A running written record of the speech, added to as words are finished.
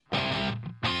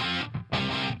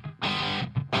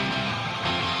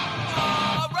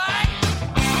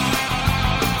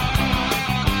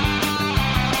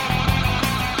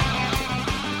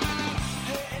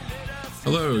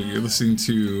You're listening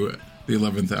to the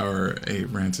 11th Hour, a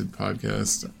Rancid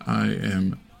podcast. I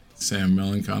am Sam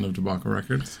Melancon of Debacle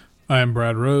Records. I am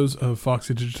Brad Rose of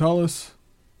Foxy Digitalis.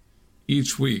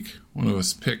 Each week, one of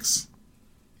us picks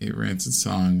a Rancid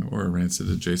song or a Rancid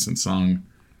adjacent song,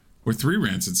 or three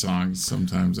Rancid songs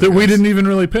sometimes. That we didn't even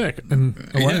really pick.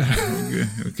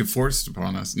 It get forced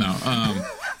upon us. No.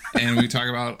 And we talk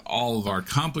about all of our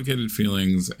complicated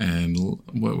feelings and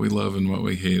what we love and what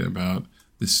we hate about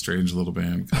this strange little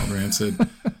band called Rancid.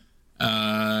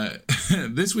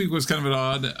 This week was kind of an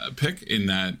odd pick in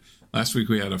that last week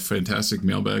we had a fantastic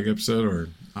mailbag episode, or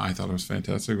I thought it was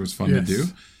fantastic. It was fun to do.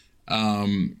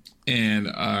 And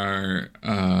our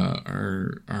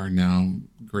now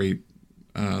great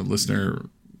listener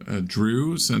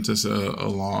Drew sent us a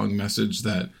long message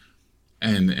that,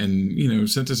 and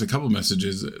sent us a couple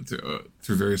messages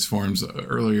through various forms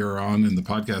earlier on in the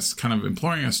podcast, kind of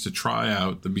imploring us to try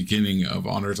out the beginning of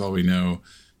Honor's All We Know,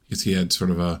 because he had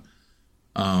sort of a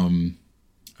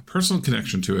personal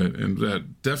connection to it, and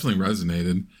that definitely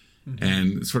resonated. Mm-hmm.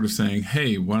 And sort of saying,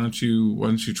 hey, why don't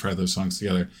you try those songs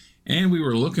together? And we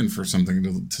were looking for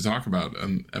something to talk about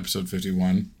on episode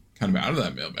 51, kind of out of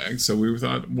that mailbag. So we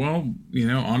thought, well,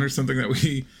 Honor's something that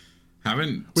we've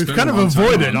kind of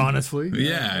avoided, honestly.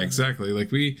 Yeah, exactly.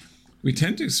 Like we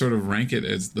tend to sort of rank it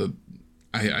as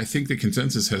I think the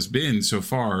consensus has been so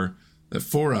far that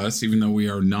for us, even though we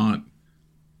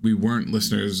weren't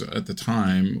listeners at the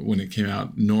time when it came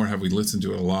out, nor have we listened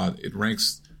to it a lot, it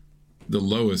ranks the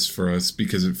lowest for us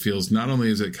because it feels, not only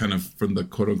is it kind of from the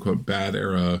quote unquote bad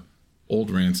era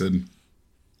old Rancid,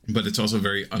 but it's also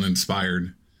very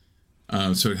uninspired.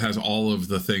 So it has all of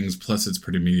the things, plus it's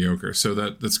pretty mediocre. So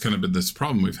that's kind of been this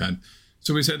problem we've had.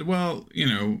 So we said, well,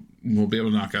 we'll be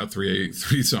able to knock out three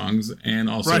songs, and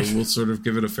also we'll sort of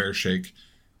give it a fair shake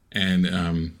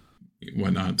and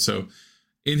whatnot. So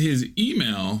in his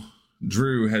email,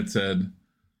 Drew had said,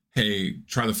 hey,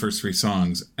 try the first three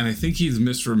songs. And I think he's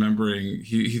misremembering.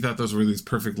 He thought those were these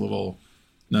perfect little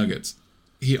nuggets.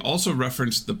 He also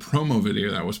referenced the promo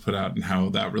video that was put out and how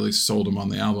that really sold him on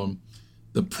the album.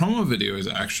 The promo video is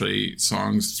actually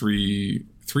songs 3,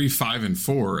 5, and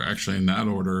 4, actually in that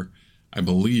order, I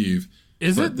believe.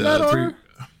 Is it that order?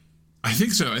 I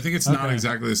think so. I think it's not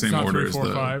exactly the same order as 3,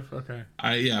 4, 5. Okay.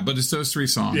 Yeah, but it's those three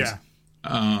songs. Yeah.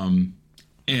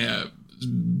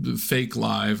 And Fake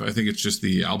Live, I think it's just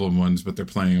the album ones, but they're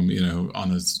playing them,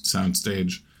 on a sound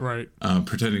stage. Right.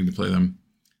 Pretending to play them.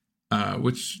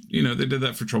 Which, they did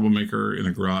that for Troublemaker in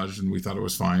a garage, and we thought it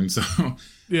was fine. So,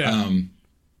 yeah.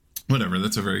 Whatever.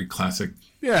 That's a very classic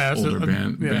older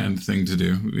band thing to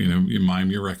do. You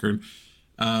mime your record.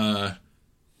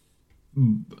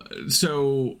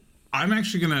 So I'm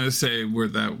actually going to say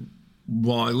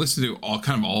while I listen to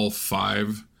all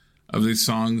 5 of these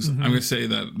songs, I'm going to say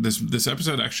that this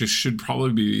episode actually should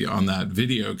probably be on that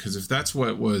video, because if that's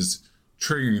what was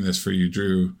triggering this for you,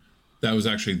 Drew, that was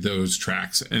actually those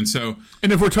tracks. And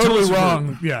if we're totally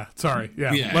wrong, let us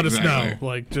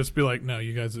know. Just be like, no,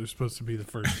 you guys are supposed to be the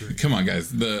first 3. Come on,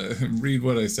 guys. Read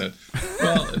what I said.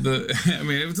 Well,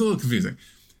 it was a little confusing.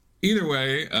 Either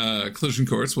way, Collision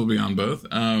Course will be on both.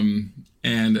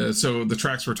 So the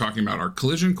tracks we're talking about are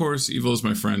Collision Course, Evil Is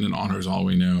My Friend, and Honor's All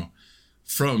We Know,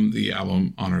 from the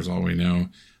album Honor's All We Know.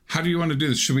 How do you want to do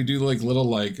this? Should we do little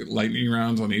lightning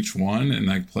rounds on each one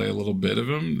and play a little bit of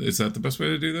them? Is that the best way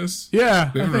to do this? Yeah,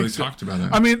 we haven't really talked about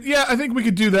that. I think we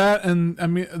could do that, and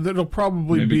that'll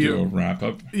probably maybe do a wrap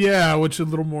up. Yeah, which a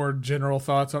little more general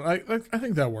thoughts on. I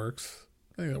think that works.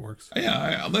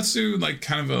 Yeah, let's do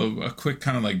kind of a quick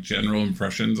kind of general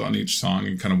impressions on each song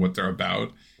and kind of what they're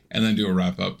about, and then do a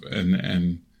wrap up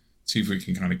and see if we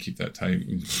can kind of keep that tight.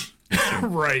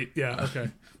 Right. Yeah. Okay.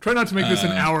 Try not to make this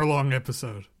an hour-long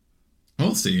episode.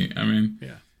 We'll see.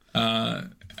 Yeah.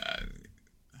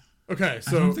 Okay,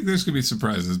 so I don't think there's going to be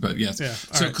surprises, but yes. Yeah,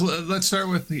 so right. Let's start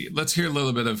with let's hear a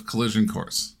little bit of Collision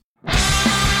Course. Did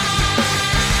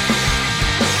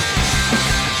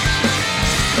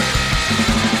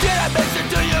I mention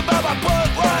to you about my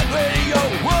punk rock radio?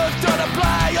 Words don't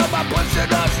apply on my pushing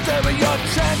on stereo.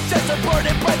 Tracks and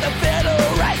supported by the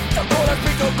Federate. The corner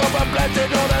speaker cover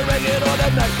blasting on the reggae on the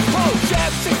night. Oh,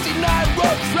 Jam 69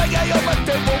 ropes, reggae on my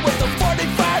table with the 45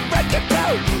 record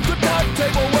down. The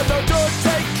turntable with the door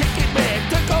take kicking me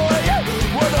to go ahead.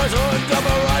 With those horns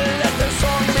cover on, let the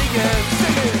song begin.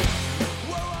 Sing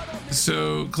it.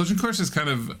 So Collision Course is kind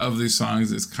of these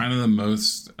songs, it's kind of the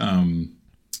most kind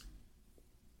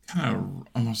of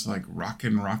almost like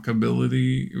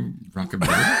rockabilly.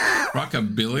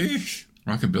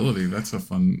 That's a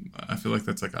fun. I feel like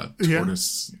that's like a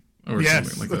tortoise or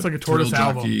something like that's a like a tortoise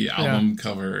album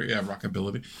cover. Yeah,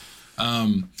 rockabilly.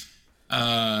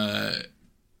 Yeah,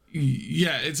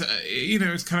 it's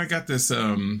it's kind of got this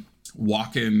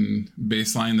walk-in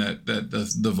bass line that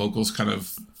the vocals kind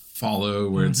of follow,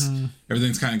 where it's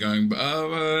everything's kind of going,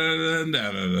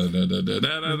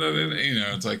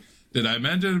 it's like, did I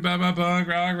mention about my punk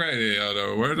rock radio?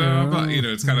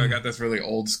 It's kind of got this really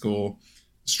old school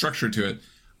structure to it.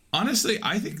 Honestly,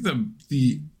 I think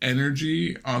the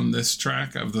energy on this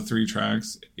track of the 3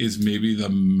 tracks is maybe the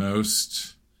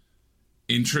most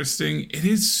interesting. It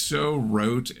is so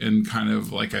rote and kind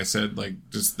of, like I said, like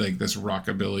just like this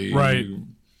rockabilly,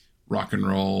 rock and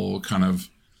roll kind of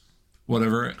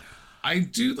whatever. I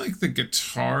do like the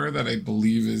guitar that I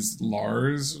believe is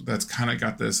Lars. That's kind of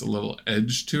got this a little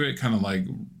edge to it, kind of like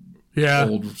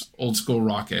old school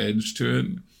rock edge to it.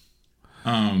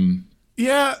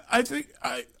 Yeah, I think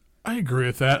I agree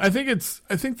with that. I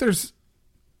think there's,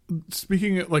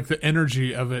 speaking of like the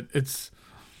energy of it, it's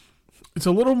a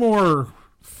little more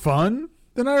fun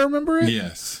than I remember it.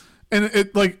 Yes. And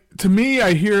it, like, to me,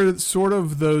 I hear sort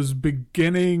of those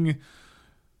beginning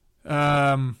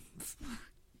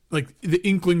like the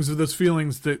inklings of those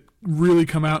feelings that really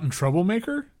come out in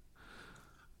Troublemaker.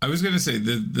 I was going to say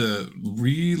the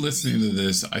re-listening to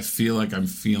this, I feel like I'm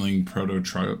feeling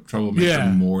Troublemaker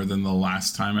more than the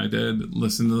last time I did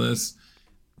listen to this.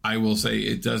 I will say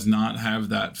it does not have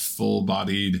that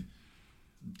full-bodied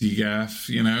degaff,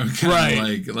 kind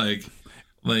of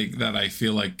like that I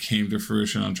feel like came to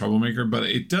fruition on Troublemaker, but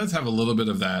it does have a little bit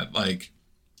of that, like,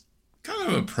 kind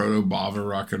of a proto-Bava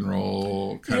rock and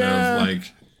roll kind of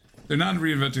like, they're not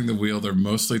reinventing the wheel. They're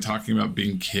mostly talking about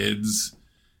being kids.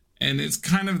 And it's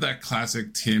kind of that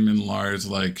classic Tim and Lars,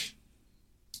 like,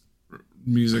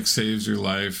 music saves your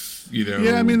life,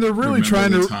 Yeah, I mean, they're really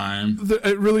trying to.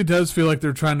 It really does feel like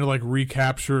they're trying to, like,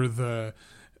 recapture the,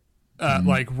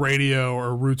 like, radio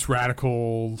or roots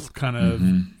radical kind of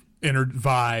inner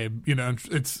vibe.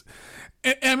 It's.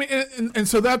 I mean, and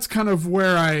so that's kind of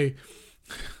where I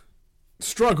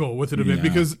struggle with it a bit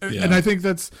because, and I think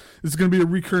it's going to be a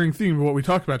recurring theme of what we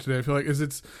talked about today. I feel like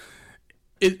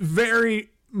it very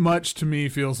much to me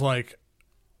feels like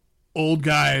old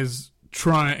guys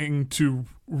trying to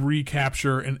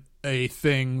recapture a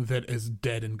thing that is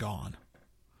dead and gone.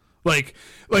 Like,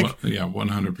 well, yeah,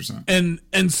 100%.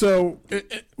 And so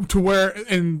to where,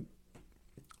 and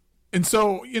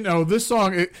so, this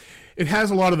song, it has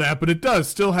a lot of that, but it does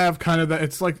still have kind of that.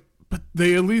 It's like, but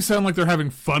they at least sound like they're having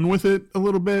fun with it a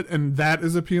little bit, and that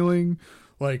is appealing.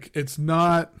 Like, it's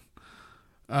not,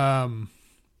 and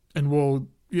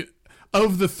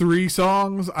of the 3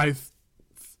 songs, I'll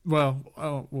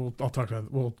talk about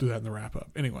it. We'll do that in the wrap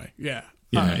up. Anyway, yeah.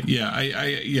 I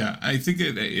think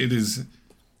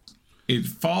it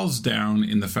falls down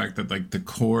in the fact that, like, the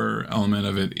core element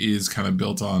of it is kind of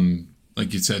built on,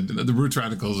 like you said, the Roots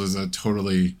Radicals is a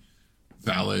totally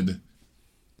valid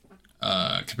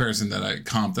comparison that I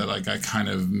kind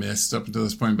of missed up until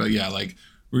this point. But yeah, like,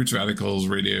 Roots Radicals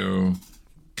radio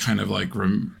kind of like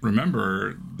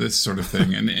remember this sort of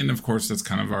thing, and of course that's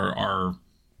kind of our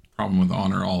problem with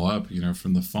Honor All Up,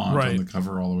 from the font on the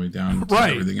cover all the way down to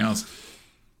everything else.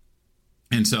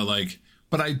 And so, like,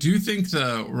 but I do think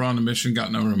the We're on a Mission,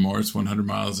 Got No Remorse, 100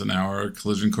 Miles an Hour,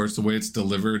 Collision Course, the way it's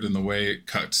delivered and the way it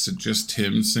cuts to just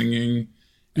him singing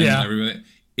and everybody,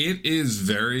 it is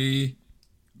very,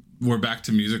 we're back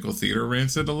to musical theater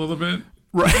rancid a little bit.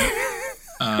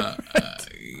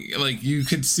 Like, you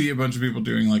could see a bunch of people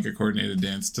doing, like, a coordinated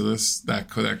dance to that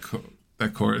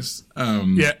chorus.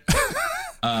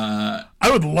 I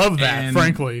would love that,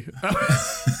 frankly.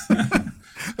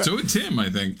 So would Tim, I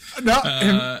think. But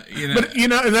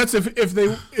that's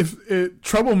if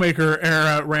Troublemaker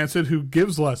era Rancid, who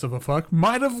gives less of a fuck,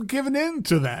 might have given in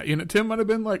to that. Tim might have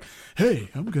been like, "Hey,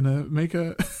 I'm gonna make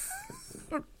a."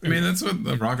 I mean, that's what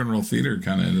the rock and roll theater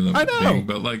kind of ended up being.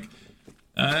 But, like,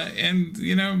 and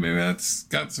maybe that's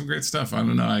got some great stuff. I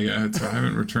don't know. I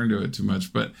haven't returned to it too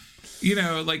much, but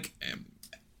like,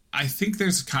 I think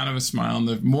there's kind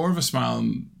of more of a smile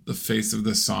on the face of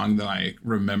this song than I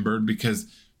remembered, because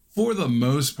for the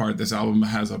most part, this album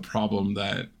has a problem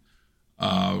that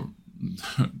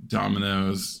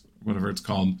Dominoes, whatever it's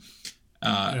called,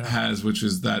 has, which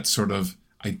is that sort of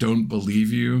 "I don't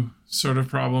believe you" sort of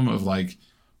problem of, like,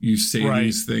 you say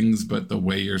these things, but the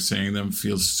way you're saying them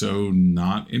feels so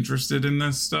not interested in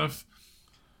this stuff.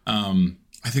 I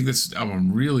think this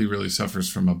album really, really suffers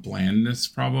from a blandness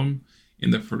problem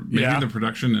in the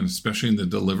production and especially in the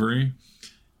delivery.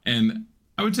 And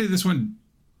I would say this one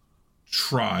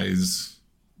tries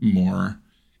more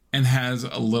and has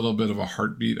a little bit of a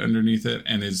heartbeat underneath it,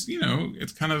 and is,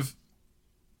 it's kind of,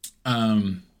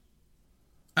 I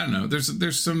don't know.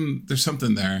 There's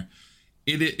something there.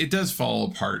 it does fall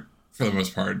apart for the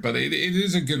most part, but it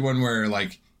is a good one where,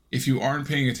 like, if you aren't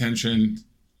paying attention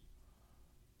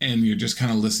and you're just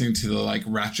kind of listening to the, like,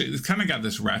 ratchet, it's kind of got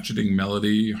this ratcheting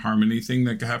melody harmony thing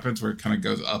that happens where it kind of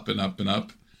goes up and up and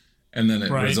up, and then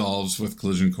it resolves with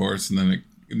collision course, and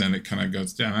then it kind of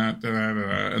goes down,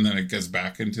 and then it goes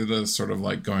back into the sort of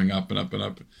like going up and up and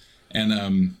up.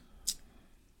 And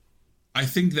I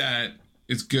think that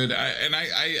it's good.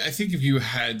 I think if you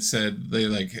had said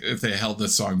if they held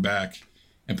this song back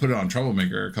and put it on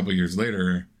Troublemaker a couple years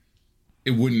later,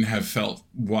 it wouldn't have felt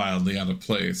wildly out of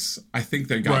place. I think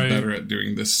they got better at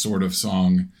doing this sort of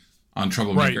song on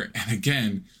Troublemaker. And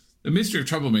again, the mystery of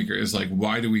Troublemaker is like,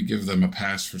 why do we give them a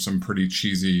pass for some pretty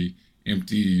cheesy,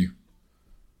 empty,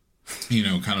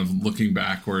 kind of looking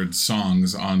backwards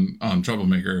songs on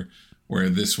Troublemaker, where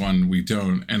this one we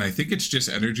don't? And I think it's just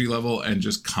energy level and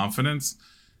just confidence.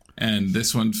 And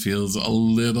this one feels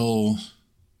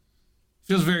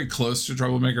very close to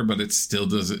Troublemaker, but it still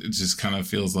does. It just kind of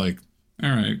feels like, all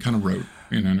right, kind of rote.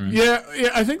 You know what I mean? Yeah.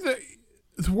 I think that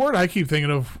the word I keep thinking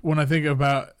of when I think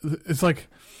about it's like,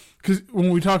 because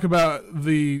when we talk about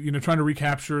the, trying to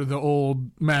recapture the old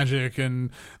magic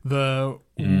and the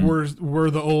we're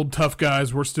the old tough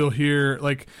guys, we're still here.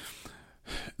 Like,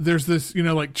 there's this,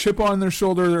 like chip on their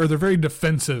shoulder, or they're very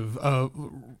defensive.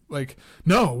 Like,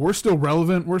 no, we're still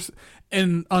relevant.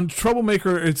 And on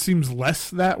Troublemaker, it seems less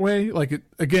that way. Like,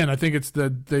 again, I think it's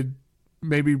they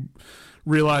maybe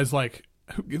realize, like,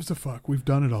 who gives a fuck? We've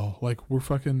done it all. Like, we're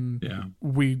fucking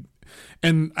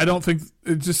and I don't think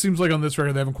it just seems like on this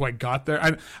record they haven't quite got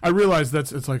there. I realize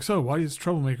it's like, so why is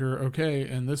Troublemaker okay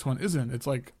and this one isn't? It's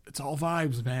like, it's all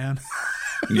vibes, man.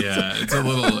 Yeah, it's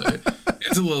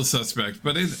a little suspect,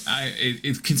 but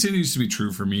it continues to be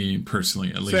true for me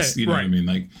personally, at least. You know what I mean?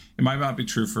 Like, it might not be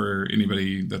true for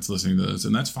anybody that's listening to this,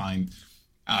 and that's fine.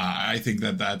 I think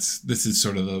this is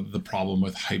sort of the problem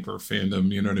with hyper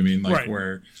fandom. You know what I mean? Like,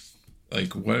 where,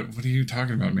 like, what are you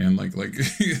talking about, man? Like like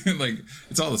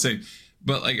it's all the same.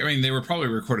 But, like, I mean, they were probably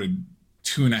recorded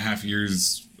 2.5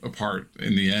 years apart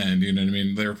in the end. You know what I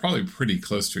mean? They were probably pretty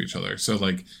close to each other. So,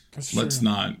 like, let's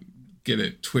not get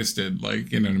it twisted,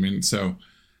 like, you know what I mean? So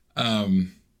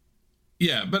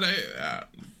but I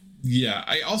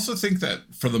also think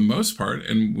that for the most part,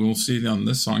 and we'll see it on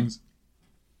this songs,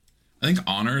 I think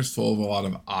Honor is full of a lot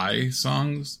of I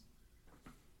songs,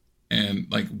 and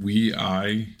like me.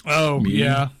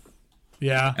 Yeah.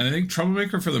 And I think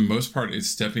Troublemaker for the most part is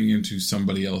stepping into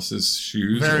somebody else's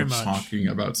shoes, or talking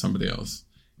about somebody else.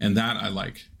 And that I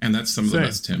like. And that's some of the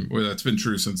best Tim. Well, that's been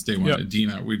true since day one. Yep.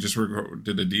 Adina. We just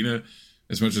did Adina,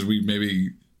 as much as we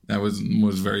maybe that was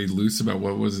very loose about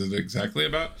what was it exactly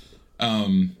about.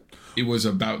 It was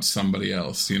about somebody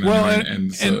else, Well,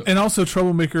 and also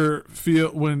Troublemaker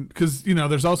because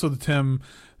there's also the Tim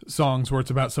songs where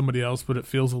it's about somebody else, but it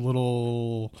feels a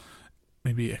little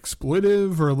maybe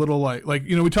exploitive, or a little like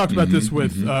we talked about this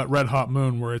with Red Hot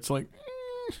Moon, where it's like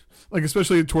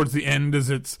especially towards the end, as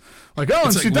it's like, oh,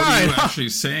 it's and she died. What are you actually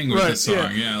saying with this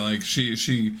song? Yeah, like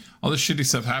she all this shitty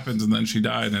stuff happens, and then she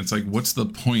died, and it's like, what's the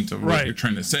point of what you're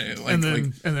trying to say? Like, and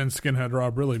then Skinhead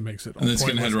Rob really makes it. And then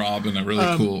Skinhead Rob and a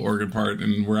really cool organ part,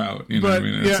 and we're out. You know what I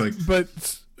mean? It's like,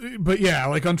 but yeah,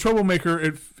 like on Troublemaker,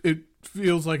 it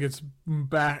feels like it's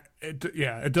back.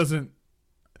 It doesn't.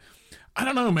 I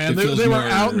don't know, man. They were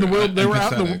out in the world. They were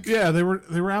out in the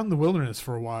they were out in the wilderness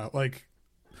for a while, like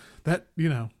that.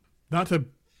 Not to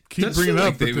keep bringing it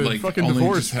up, but the fucking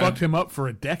divorce fucked him up for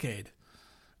a decade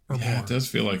or more. It does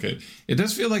feel like it. It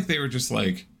does feel like they were just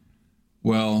like,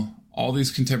 well, all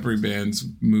these contemporary bands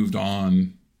moved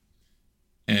on,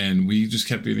 and we just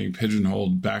kept getting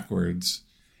pigeonholed backwards.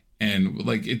 And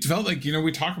like, it felt like,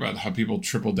 we talk about how people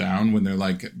triple down when they're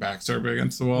like backs are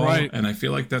against the wall. Right. And I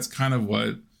feel like that's kind of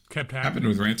what kept happened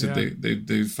with Rancid. Yeah.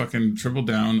 They fucking tripled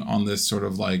down on this sort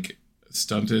of like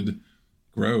stunted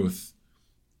growth.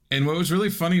 And what was really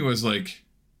funny was, like,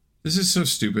 this is so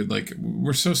stupid. Like,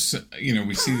 we're so,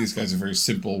 we see these guys are very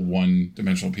simple,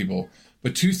 one-dimensional people.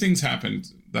 But two things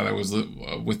happened that I was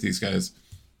with these guys.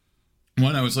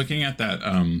 One, I was looking at that,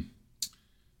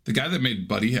 the guy that made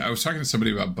Buddy. I was talking to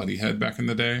somebody about Buddyhead back in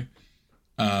the day.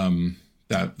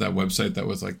 That website that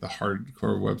was, like, the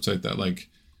hardcore website that, like,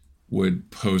 would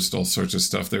post all sorts of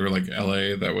stuff. They were, like,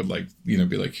 LA that would, like, be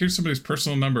like, here's somebody's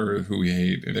personal number who we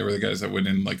hate. And they were the guys that went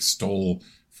in and, like, stole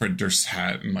Fred Durst's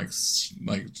hat and like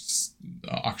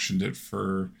auctioned it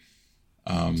for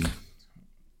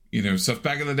stuff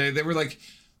back in the day. They were like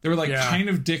kind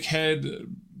of dickhead,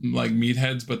 like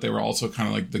meatheads, but they were also kind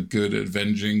of like the good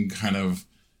avenging kind of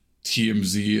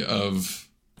TMZ of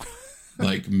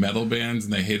like metal bands,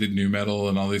 and they hated new metal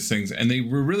and all these things, and they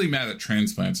were really mad at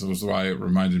transplants. That was why it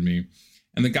reminded me.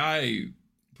 And the guy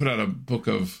put out a book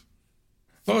of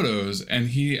photos, and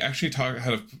he actually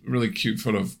had a really cute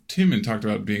photo of Tim and talked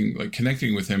about being like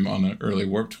connecting with him on an early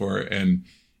Warped Tour, and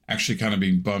actually kind of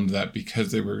being bummed that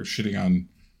because they were shitting on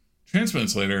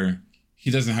transplants later, he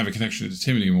doesn't have a connection to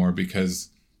Tim anymore, because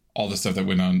all the stuff that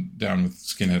went on down with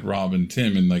Skinhead Rob and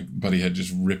Tim, and like Buddyhead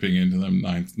just ripping into them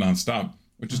nonstop,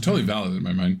 which is totally valid in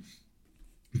my mind.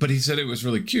 But he said it was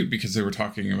really cute because they were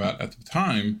talking about at the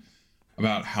time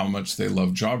about how much they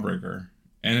love Jawbreaker.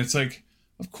 And it's like,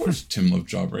 of course Tim loved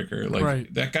Jawbreaker.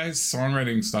 Like that guy's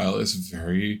songwriting style is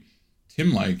very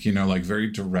Tim-like, you know, like very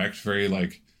direct, very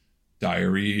like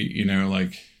diary, you know,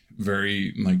 like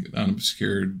very like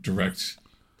unobscured, direct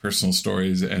personal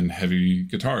stories and heavy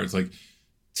guitars. Like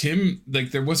Tim,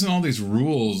 like there wasn't all these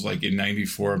rules like in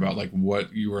 '94 about like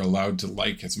what you were allowed to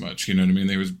like as much, you know what I mean?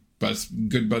 They was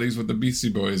good buddies with the Beastie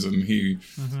Boys, and he,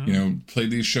 you know, played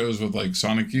these shows with like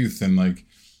Sonic Youth, and like,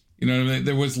 you know what I mean?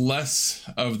 There was less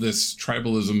of this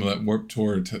tribalism that Warped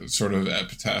Tour sort of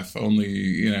epitaph only,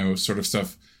 you know, sort of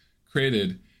stuff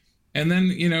created. And then,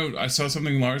 you know, I saw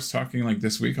something Lars talking like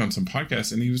this week on some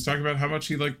podcast, and he was talking about how much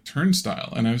he liked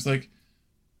Turnstile. And I was like,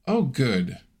 oh,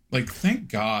 good. Like, thank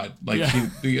God. Like,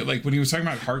 like when he was talking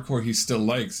about hardcore, he still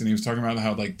likes, and he was talking about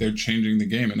how like they're changing the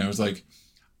game. And I was like,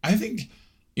 I think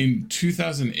in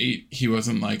 2008, he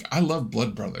wasn't like, I love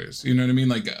Blood Brothers. You know what I mean?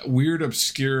 Like weird,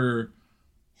 obscure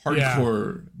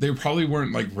hardcore. They probably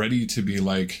weren't like ready to be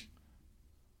like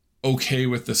okay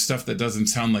with the stuff that doesn't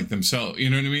sound like themselves. You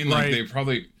know what I mean? Like they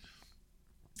probably...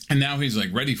 And now he's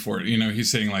like ready for it. You know,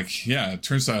 he's saying like, yeah,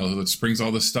 Turnstile, that brings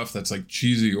all this stuff that's like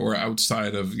cheesy or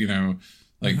outside of, you know,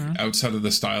 like outside of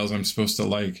the styles I'm supposed to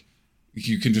like.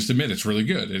 You can just admit it's really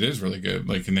good. It is really good.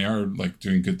 Like, and they are like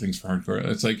doing good things for hardcore.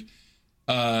 It's like,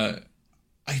 I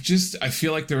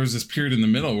feel like there was this period in the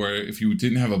middle where if you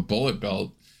didn't have a bullet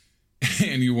belt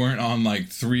and you weren't on like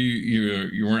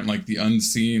you weren't like the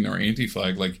Unseen or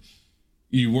Anti-Flag, like,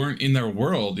 you weren't in their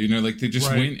world, you know, like they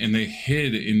just went and they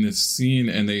hid in this scene,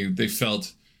 and they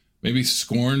felt maybe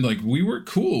scorned. Like we were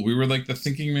cool. We were like the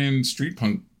Thinking Man street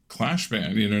punk Clash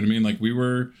band. You know what I mean? Like we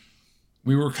were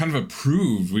kind of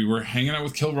approved. We were hanging out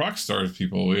with Kill Rock Stars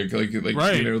people. Like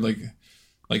you know,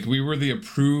 like we were the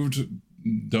approved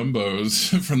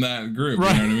Dumbos from that group. You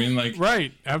know what I mean?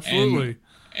 Like absolutely.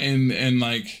 And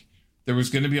like there was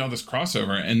going to be all this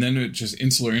crossover, and then it just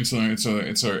insular,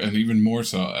 and even more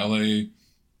so LA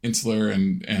insular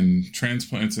and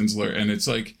transplants insular, and it's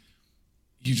like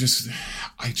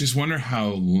I just wonder how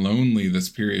lonely this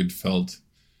period felt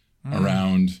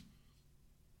around.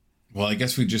 Well, I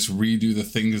guess we just redo the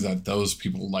things that those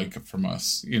people like from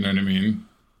us. You know what I mean?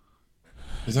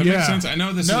 Does that make sense? I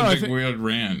know this is a big weird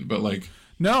rant, but like,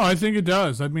 no, I think it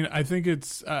does. I mean, I think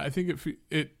it's I think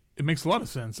it makes a lot of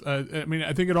sense. I mean,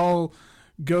 I think it all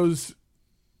goes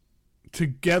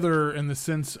together in the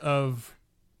sense of,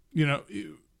 you know,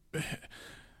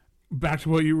 back to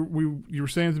what you were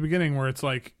saying at the beginning, where it's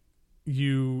like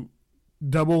you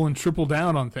double and triple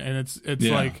down on things, and it's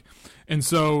like, and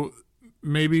so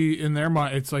maybe in their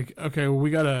mind it's like, okay, well, we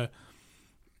gotta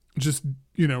just,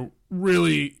 you know,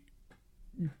 really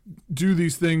do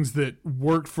these things that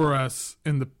worked for us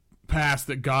in the past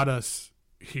that got us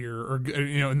here, or,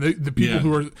 you know, and the people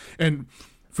who are, and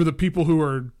for the people who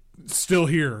are still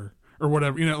here or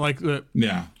whatever, you know, like the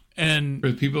and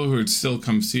for the people who would still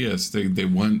come see us, they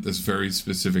want this very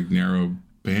specific narrow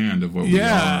band of what we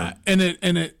are. And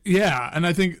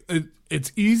I think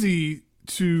it's easy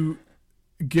to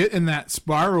get in that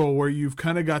spiral where you've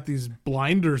kind of got these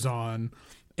blinders on,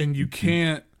 and you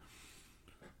can't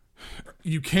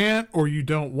or you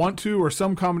don't want to, or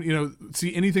some common, you know,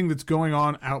 see anything that's going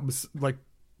on out like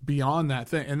beyond that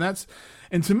thing.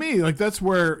 And to me, like, that's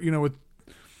where, you know, with,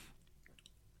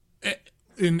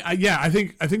 and I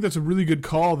think that's a really good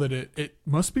call, that it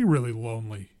must be really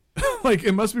lonely. Like,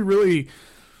 it must be really,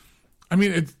 I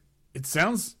mean, it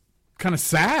sounds kind of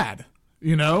sad,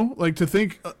 you know, like to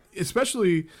think,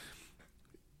 especially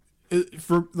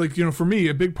for, like, you know, for me,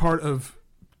 a big part of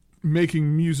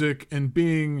making music and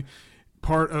being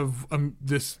part of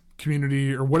this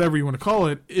community, or whatever you want to call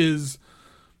it, is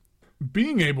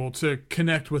being able to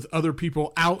connect with other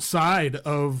people outside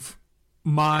of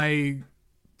my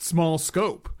small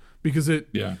scope, because it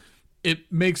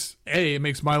makes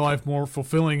my life more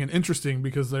fulfilling and interesting,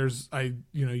 because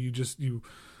you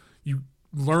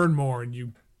learn more, and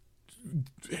you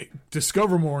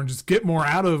discover more, and just get more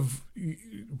out of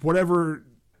whatever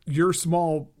your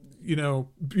small, you know,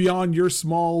 beyond your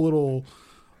small little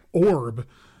orb.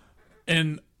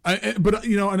 And But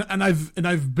you know, and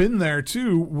I've been there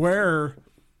too, where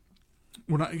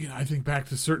when I think back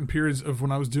to certain periods of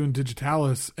when I was doing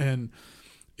Digitalis, and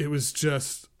it was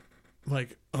just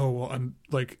like, oh well, I'm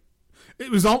like,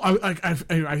 it was all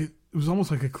it was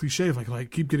almost like a cliche of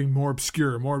like keep getting more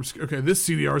obscure. Okay, this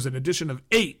CDR is an edition of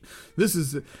 8. This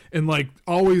is, and like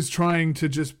always trying to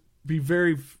just be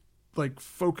very like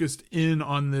focused in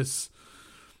on this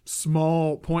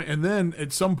small point, and then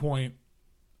at some point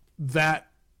that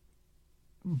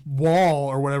wall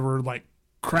or whatever like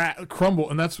crumble,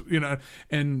 and that's, you know,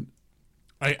 and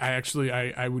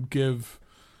I would give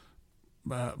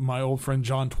my old friend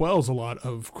John Twells a lot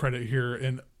of credit here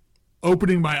in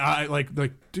opening my eye, like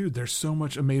dude, there's so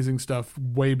much amazing stuff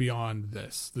way beyond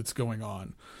this that's going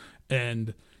on,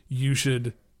 and you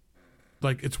should,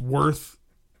 like, it's worth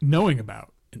knowing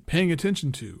about and paying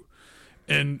attention to.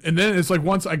 And then it's like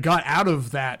once I got out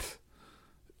of that,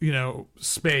 you know,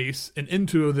 space and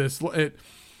into this, it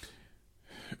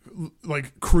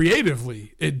like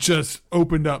creatively, it just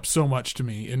opened up so much to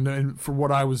me, and for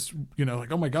what I was, you know,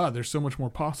 like, oh my God, there's so much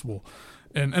more possible.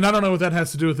 And I don't know what that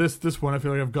has to do with this point. I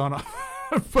feel like I've gone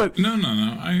off. But no.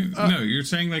 No, you're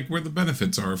saying like where the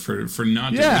benefits are for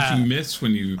not doing what you miss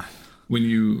when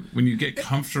you get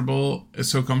comfortable. It's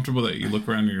so comfortable that you look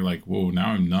around and you're like, whoa,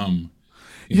 now I'm numb.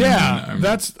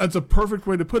 That's a perfect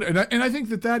way to put it. And I think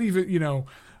that even, you know,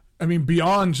 I mean,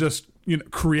 beyond just, you know,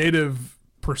 creative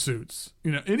pursuits,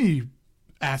 you know, any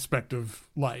aspect of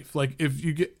life, like if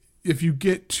you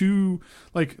get too,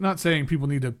 like, not saying people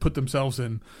need to put themselves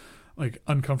in like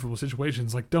uncomfortable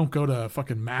situations, like don't go to a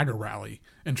fucking MAGA rally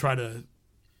and try to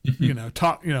you know,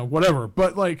 talk, you know, whatever,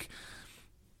 but like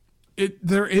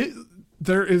there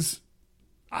is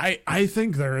I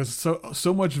think there is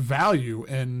so much value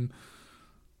in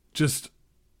just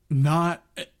not,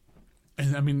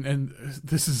 and I mean, and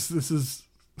this is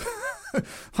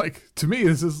like, to me,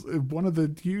 this is one of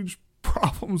the huge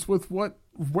problems with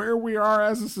where we are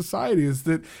as a society, is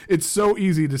that it's so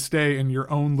easy to stay in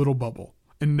your own little bubble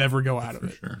and never go out of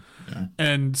it. Sure. Yeah.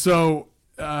 And so,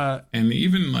 and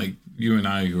even like you and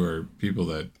I, who are people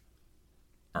that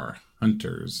are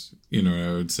hunters, you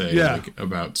know, I would say, like,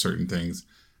 about certain things,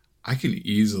 I can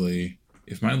easily,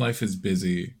 if my life is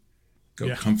busy,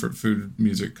 go comfort food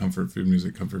music,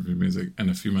 and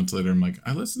a few months later, I'm like,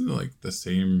 I listen to like the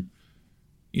same,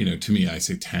 you know, to me, I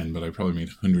say 10, but I probably made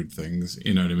 100 things,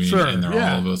 you know what I mean? Sure, and they're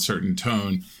all of a certain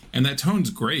tone, and that tone's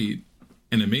great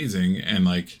and amazing, and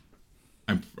like,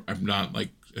 I'm not like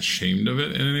ashamed of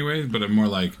it in any way, but I'm more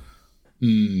like,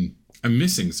 I'm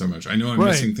missing so much. I know I'm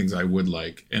missing things I would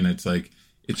like, and it's like,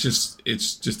 it's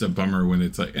just a bummer when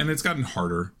it's like, and it's gotten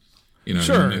harder, you know.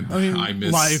 Sure. I mean, I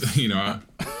miss life. You know,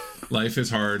 life is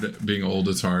hard, being old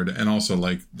is hard, and also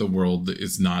like the world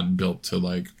is not built to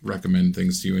like recommend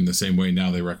things to you in the same way.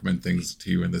 Now they recommend things to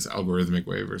you in this algorithmic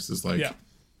way versus like,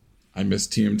 I miss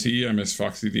TMT, I miss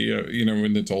Foxy D, you know,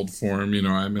 in its old form, you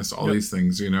know, I miss all these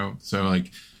things, you know. So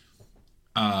like,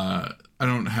 I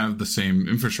don't have the same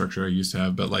infrastructure I used to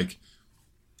have, but like,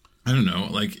 I don't know,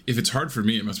 like if it's hard for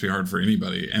me, it must be hard for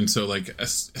anybody. And so like,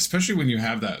 especially when you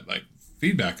have that like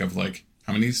feedback of like,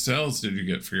 how many sales did you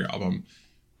get for your album?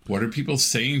 What are people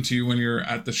saying to you when you're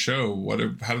at the show?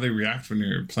 How do they react when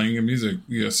you're playing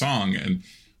a song? And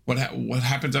what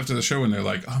happens after the show when they're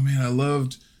like, oh man, I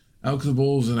loved Alex the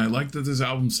Bulls, and I like that this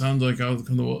album sounds like Alex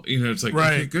the Bulls. You know, it's like,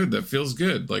 okay, good, that feels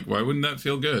good. Like, why wouldn't that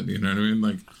feel good? You know what I mean?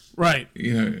 Like,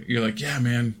 you know, you're like, yeah,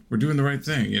 man, we're doing the right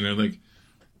thing. You know, like,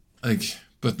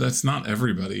 but that's not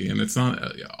everybody, and it's not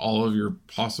all of your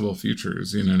possible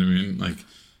futures. You know what I mean? Like,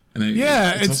 and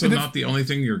it's also not the only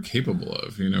thing you're capable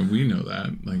of. You know, we know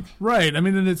that. Like, right. I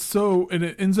mean, and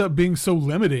it ends up being so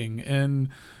limiting, and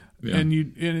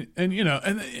you know,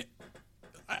 and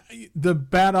the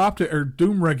bad optic or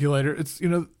doom regulator, it's, you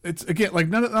know, it's again, like,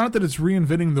 not that it's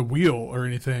reinventing the wheel or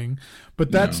anything,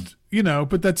 but that's, you know,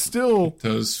 but that's still, it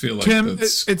does feel like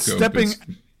it's stepping,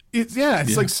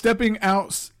 it's like stepping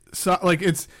out, like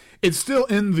it's still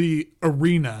in the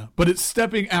arena, but it's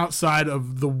stepping outside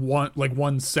of the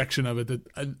one section of it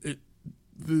that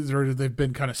they've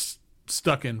been kind of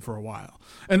stuck in for a while.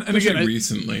 And again,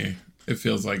 recently, it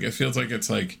feels like it's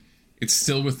like, it's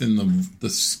still within the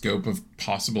scope of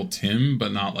possible Tim,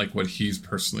 but not like what he's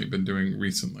personally been doing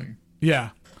recently. Yeah.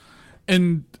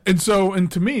 And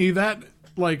to me, that,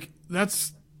 like,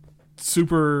 that's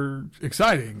super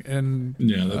exciting. And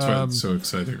yeah, that's why it's so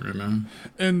exciting right now.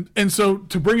 And so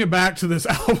to bring it back to this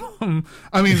album,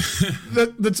 I mean,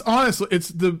 that's honestly, it's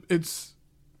the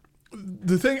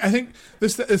thing. I think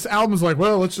this album's like,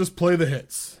 well, let's just play the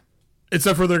hits,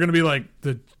 except for they're going to be like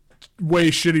the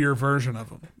way shittier version of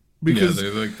them. Because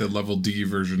they're like the level D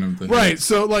version of the right. hits.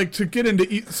 So like to get into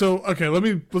okay,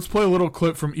 let's play a little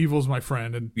clip from Evil's My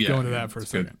Friend and go into that for a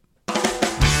second.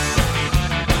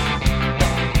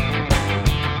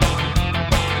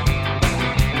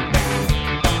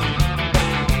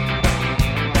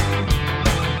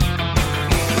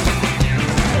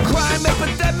 Crime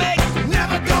epidemic,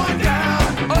 never going down.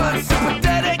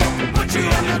 Unsympathetic, put you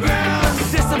underground.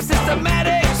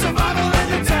 Systematic, survival in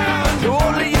the town.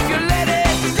 Only if you let it,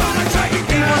 it's gonna track you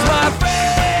down. Evil's my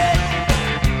friend.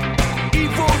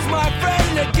 Evil's my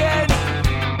friend again.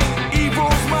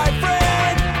 Evil's my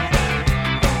friend.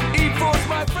 Evil's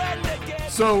my friend again.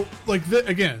 So like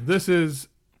again, this is,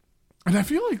 and I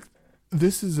feel like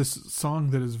this is a song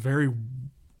that is very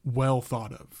well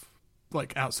thought of,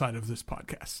 like outside of this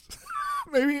podcast.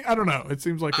 Maybe, I don't know. It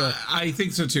seems like I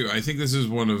think so too. I think this is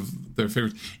one of their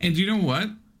favorites. And you know what?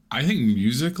 I think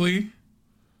musically,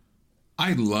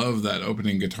 I love that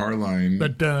opening guitar line. da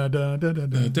da da da da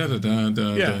da Da, da, da,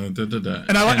 da, Yeah. da, da, da.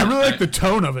 And I really like the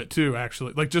tone of it too.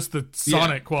 Actually, like just the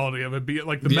sonic quality of it. Be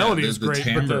like the melody is great. The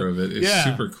timbre of it is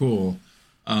super cool.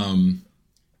 And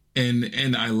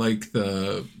I like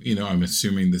the, I'm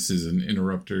assuming this is an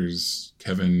Interrupters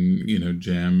Kevin,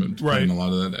 jam, playing a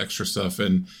lot of that extra stuff.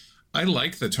 And I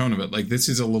like the tone of it. Like, this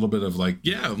is a little bit of like,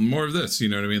 more of this, you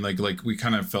know what I mean? Like we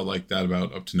kind of felt like that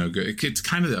about Up to No Good. It's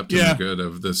kind of the Up to No Good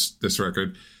of this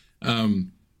record.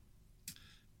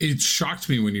 It shocked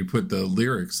me when you put the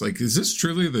lyrics. Like, is this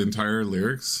truly the entire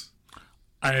lyrics?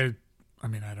 I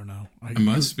mean, I don't know. It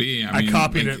must be. I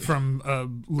copied it from a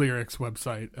lyrics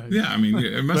website.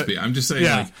 It must be. I'm just saying,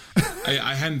 like,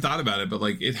 I hadn't thought about it, but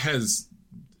like, it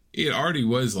already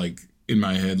was like in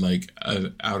my head, like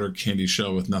an outer candy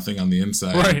shell with nothing on the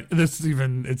inside. Right. It's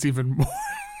even more.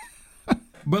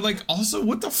 But like, also,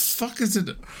 what the fuck is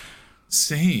it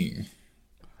saying?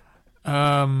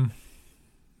 I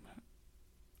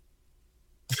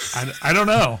don't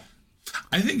know.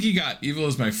 I think he got Evil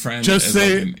Is My Friend Just as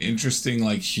say, like an interesting,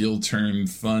 like, heel turn,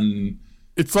 fun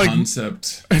it's like,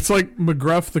 concept. It's like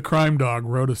McGruff the Crime Dog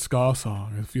wrote a ska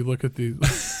song. If you look at these.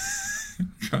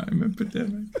 Crime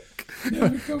epidemic.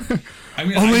 I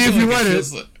mean, only if you like let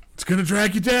it. It's going to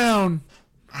drag you down.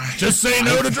 Just say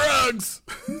no to drugs.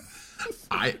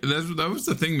 That was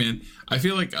the thing, man. I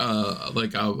feel like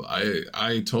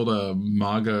I told a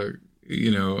MAGA,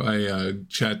 I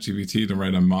chat GPT to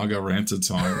write a MAGA rancid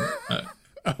song.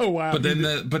 Oh wow! But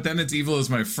then it's Evil Is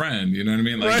My Friend. You know what I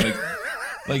mean?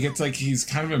 Like it's like he's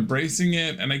kind of embracing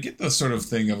it, and I get the sort of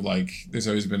thing of like there's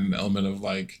always been an element of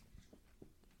like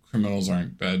criminals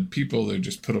aren't bad people; they're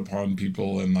just put upon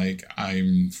people, and like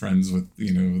I'm friends with the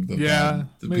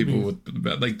people with the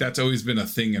bad. Like that's always been a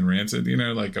thing in Rancid.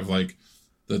 Like of like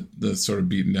the sort of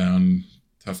beaten down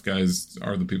tough guys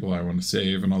are the people I want to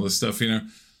save and all this stuff.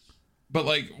 But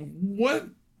like what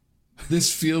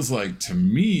this feels like to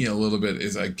me a little bit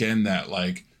is again that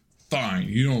like fine,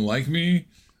 you don't like me,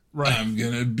 right? I'm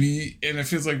gonna be, and it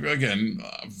feels like again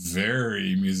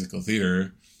very musical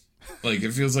theater. Like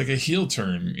it feels like a heel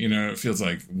turn, it feels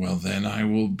like, well then I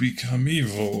will become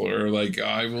evil, or like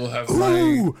I will have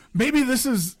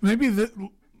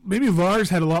maybe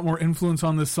Lars had a lot more influence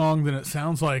on this song than it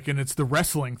sounds like, and it's the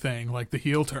wrestling thing, like the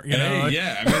heel turn. I mean,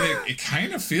 it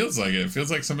kind of feels like it. It feels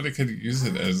like somebody could use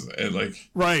it as like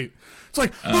right. It's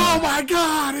like, oh my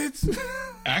god, it's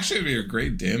actually it'd be a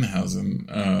great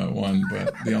Danhausen one.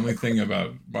 But the only thing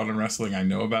about modern wrestling I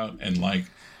know about and like,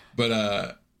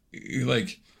 but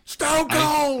like Stone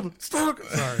Cold.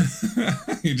 Sorry,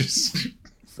 you just.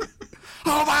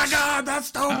 Oh my god, that's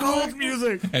Stone Cold's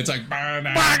music. It's like oh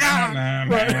my god,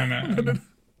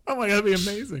 that'd be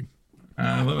amazing.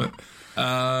 I love it.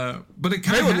 But it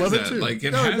kind of has that. Like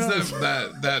it has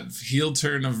that heel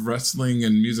turn of wrestling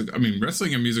and music. I mean,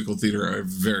 wrestling and musical theater are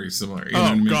very similar. You know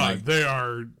what I mean? God, like, they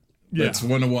are. Yeah, it's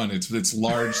 1-to-1. It's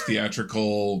large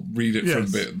theatrical. Read it from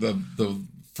the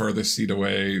furthest seat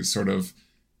away, sort of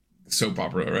soap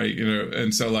opera, right?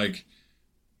 And so like.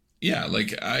 Yeah,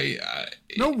 like I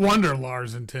no wonder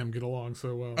Lars and Tim get along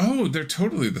so well. Oh, they're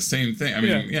totally the same thing. I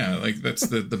mean, like that's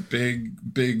the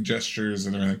big gestures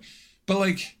and everything. But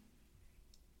like,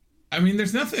 I mean,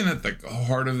 there's nothing at the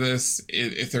heart of this.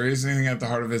 If there is anything at the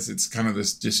heart of this, it's kind of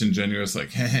this disingenuous, like,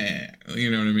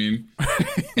 you know what I mean?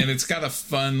 And it's got a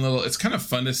fun little. It's kind of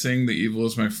fun to sing "The Evil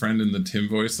Is My Friend" in the Tim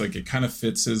voice. Like it kind of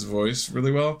fits his voice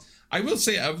really well. I will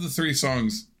say, of the 3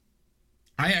 songs,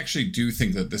 I actually do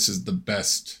think that this is the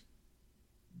best.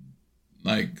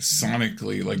 Like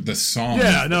sonically, like the song.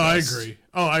 Yeah, no, I agree.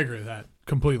 Oh, I agree with that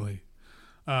completely.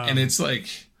 And it's like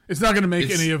It's not going to make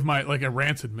any of my, like, a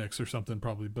Rancid mix or something,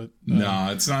 probably, but... no,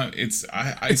 it's not.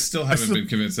 I still haven't been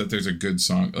convinced that there's a good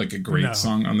song, like a great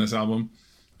song on this album.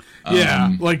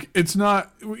 Yeah, like, it's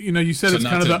not, you said it's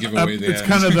kind of you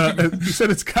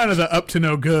said it's kind of the up to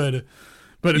no good,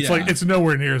 but it's like, it's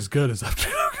nowhere near as good as up to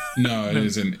no good. No, it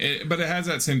isn't. But it has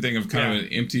that same thing of kind of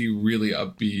an empty, really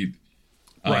upbeat,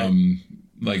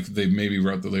 like they maybe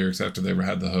wrote the lyrics after they ever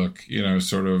had the hook,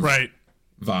 sort of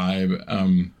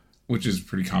vibe, which is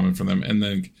pretty common for them. And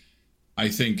then I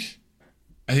think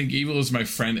Evil Is My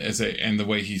Friend and the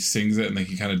way he sings it and like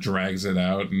he kind of drags it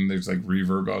out and there's like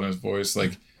reverb on his voice.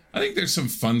 Like, I think there's some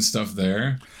fun stuff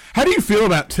there. How do you feel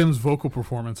about Tim's vocal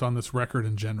performance on this record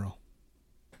in general?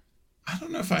 I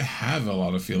don't know if I have a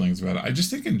lot of feelings about it. I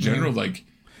just think in general, like,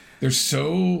 they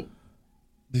feel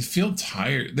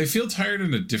tired. They feel tired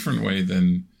in a different way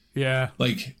than... Yeah.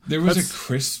 Like, there was a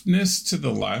crispness to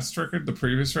the last record, the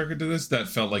previous record to this, that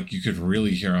felt like you could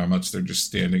really hear how much they're just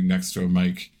standing next to a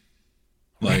mic,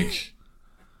 like,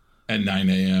 at 9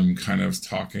 a.m. kind of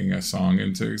talking a song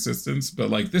into existence. But,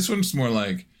 like, this one's more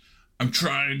like, I'm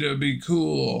trying to be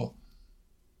cool.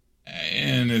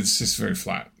 And it's just very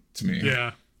flat to me.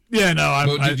 Yeah. Yeah,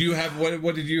 no. Did you have...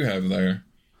 What did you have there?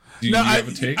 Do you have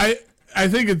a take? I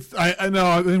think it's... I know,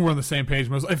 I think we're on the same page.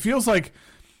 It feels like...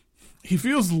 He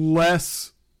feels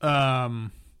less,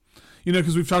 because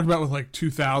we've talked about with like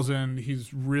 2000,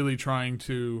 he's really trying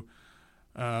to,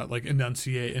 like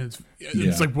enunciate, and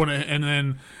it's like and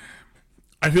then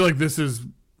I feel like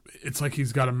it's like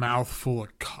he's got a mouth full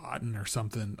of cotton or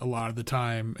something a lot of the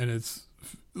time, and it's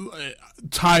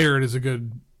tired is a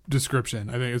good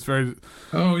description. I think it's very.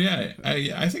 Oh yeah,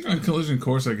 I think on Collision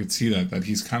Course I could see that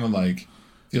he's kind of like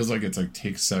feels like it's like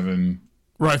take 7.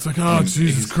 Right, it's like, oh,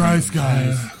 Jesus Christ,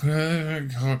 guys.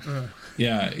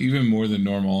 Yeah, even more than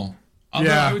normal.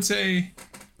 Although I would say,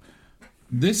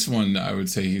 this one,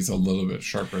 he's a little bit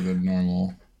sharper than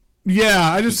normal.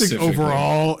 Yeah, I just think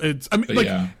overall, it's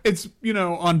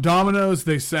on Dominoes,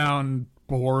 they sound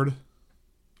bored.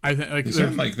 I think like they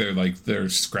sound like they're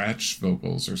scratch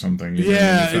vocals or something.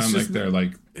 Yeah, it sounds like they're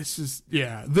like... It's just,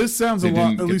 yeah, this sounds a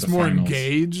lot, at least more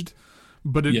engaged,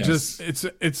 but it just,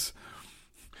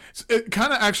 it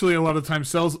kind of actually a lot of times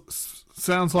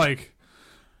sounds like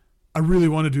I really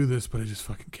want to do this, but I just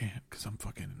fucking can't because I'm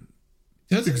fucking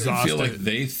exhausted. It feel like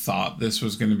they thought this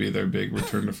was going to be their big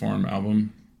return to form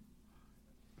album?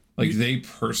 Like they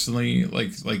personally,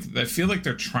 like I feel like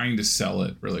they're trying to sell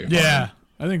it really hard. Yeah,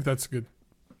 I think that's a good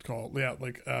call. Yeah,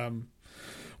 like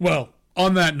well,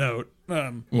 on that note,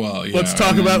 let's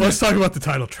talk about the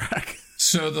title track.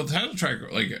 So the title track,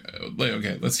 like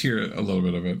okay, let's hear a little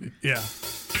bit of it. Yeah.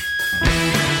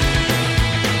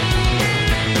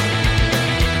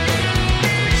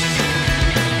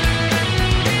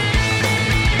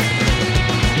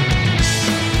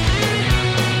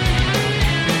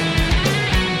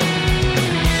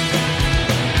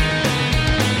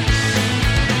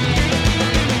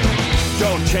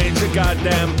 Don't change a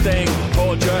goddamn thing,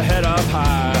 hold your head up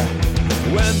high.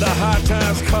 When the hard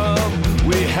times come,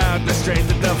 we have the strength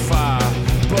to defy.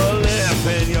 Believe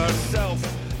in yourself.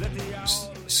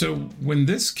 So when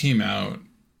this came out,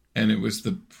 and it was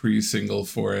the pre-single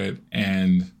for it,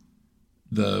 and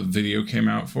the video came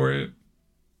out for it,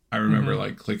 I remember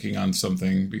like clicking on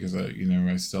something because I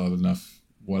still had enough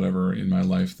whatever in my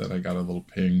life that I got a little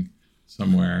ping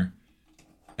somewhere,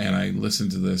 and I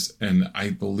listened to this, and I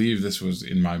believe this was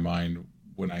in my mind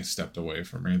when I stepped away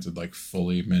from Rancid, like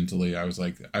fully mentally. I was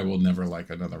like, I will never like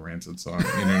another Rancid song.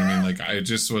 You know what I mean? Like I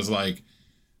just was like,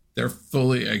 they're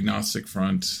fully agnostic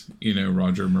front,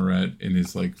 Roger Moret in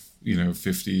his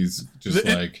 50s, just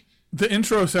the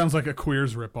intro sounds like a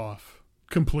Queers ripoff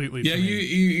completely. Yeah,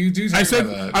 you do. I said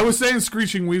that. I was saying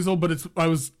Screeching Weasel, but I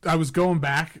was going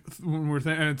back when we were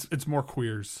thinking, and it's more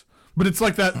Queers, but it's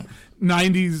like that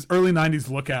early 90s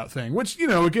Lookout thing, which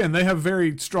again they have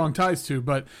very strong ties to,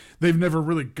 but they've never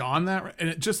really gone that. And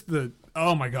it just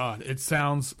oh my god, it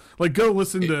sounds like go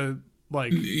listen to.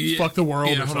 Fuck the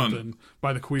World or something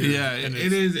by the Queers. Yeah,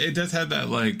 it does have that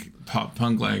pop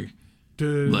punk and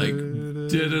it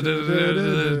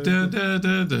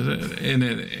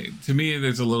to me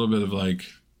there's a little bit of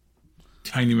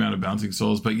tiny amount of bouncing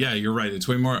souls, but yeah, you're right. It's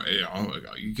way more.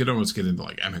 You could almost get into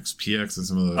MXPX and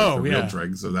some of the real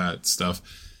dregs of that stuff.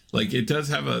 It does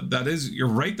have you're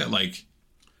right that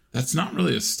that's not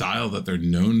really a style that they're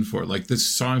known for. This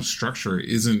song structure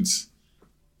isn't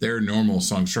their normal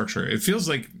song structure. It feels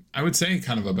like, I would say,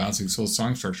 kind of a Bouncing Soul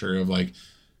song structure of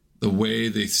the way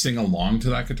they sing along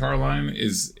to that guitar line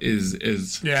is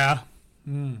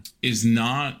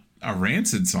not a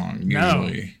Rancid song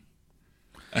usually.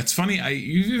 That's funny.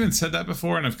 You've even said that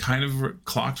before, and I've kind of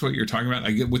clocked what you're talking about.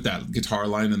 I get with that guitar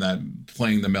line and that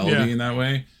playing the melody in that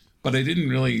way, but I didn't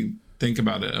really think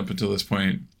about it up until this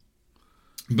point.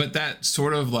 But that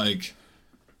sort of like,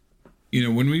 you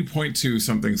know, when we point to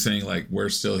something saying like we're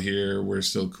still here, we're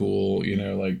still cool, you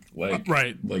know, like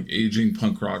aging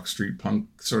punk rock, street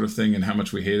punk sort of thing, and how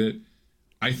much we hate it.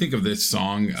 I think of this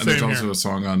song. There's also a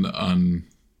song on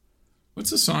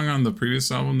what's the song on the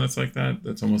previous album that's like that?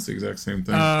 That's almost the exact same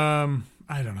thing. I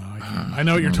don't know. I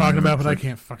know what you're talking about, but I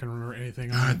can't fucking remember anything.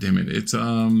 God damn it! It's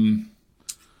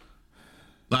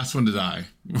Last One to Die.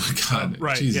 Oh, God,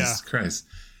 right? Jesus Christ!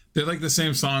 They're like the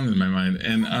same song in my mind,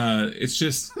 and it's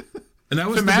just, and that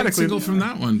was the big single from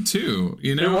that one too.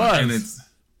 You know, it was.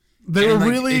 And they were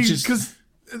really because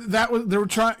that was they were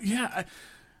trying. Yeah,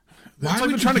 why like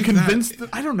they're trying to convince?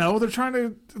 I don't know. They're trying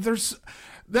to.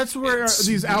 That's where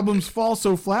these albums fall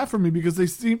so flat for me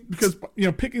because you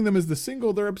know, picking them as the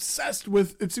single, they're obsessed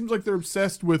with. It seems like they're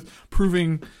obsessed with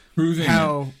proving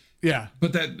how. Yeah,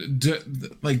 but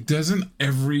that like doesn't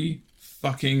every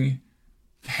fucking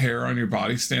hair on your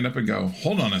body stand up and go,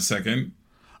 hold on a second.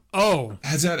 Oh,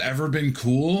 has that ever been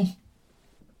cool?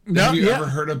 No, have you ever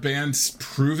heard a band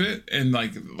prove it and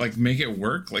like make it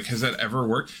work? Like, has that ever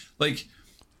worked? Like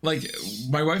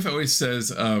my wife always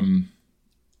says,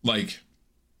 like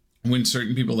when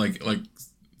certain people like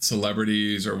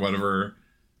celebrities or whatever,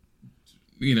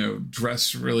 you know,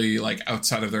 dress really like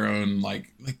outside of their own,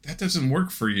 like that doesn't work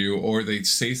for you, or they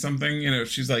say something, you know,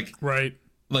 she's like, right.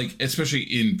 Like, especially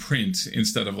in print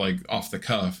instead of like off the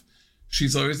cuff,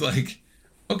 she's always like,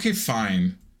 okay,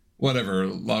 fine, whatever,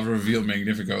 La Reveal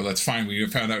Magnifico, that's fine, we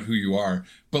found out who you are,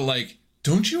 but like,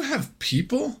 don't you have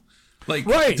people? Like,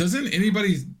 right. Doesn't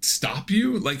anybody stop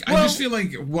you? Like, well, I just feel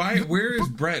like, where is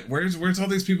Brett? Where's all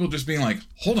these people just being like,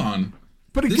 hold on,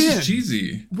 but again, this is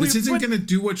cheesy. This isn't going to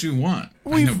do what you want.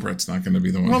 I know Brett's not going to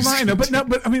be the one. Well, I know,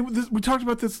 but I mean, we talked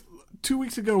about this 2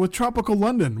 weeks ago with Tropical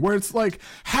London, where it's like,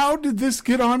 how did this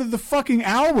get onto the fucking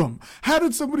album? How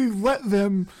did somebody let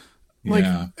them? Like,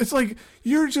 it's like,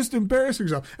 you're just embarrassing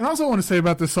yourself. And I also want to say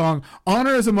about this song,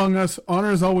 Honor is Among Us,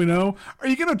 Honor is All We Know. Are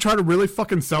you going to try to really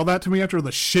fucking sell that to me after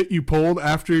the shit you pulled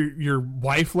after your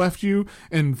wife left you?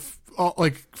 And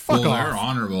like, fuck off. They're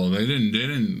honorable. They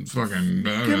didn't fucking.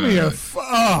 Give me a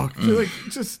fuck. Like,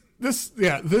 just this.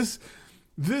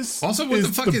 Also, what the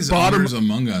fuck is Honor is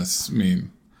Among Us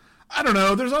mean? I don't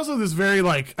know. There's also this very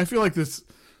like, I feel like this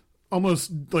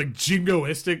almost like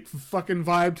jingoistic fucking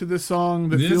vibe to this song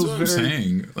that feels what very. I'm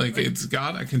saying. Like, it's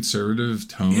got a conservative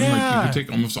tone. Yeah. Like, you could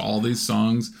take almost all these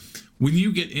songs. When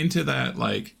you get into that,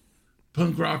 like,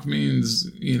 punk rock means,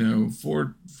 you know,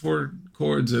 four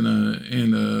chords and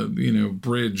a you know,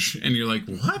 bridge, and you're like,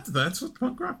 what? That's what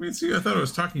punk rock means to you? I thought it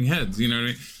was Talking Heads. You know what I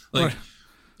mean? Like,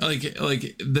 right.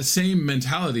 like the same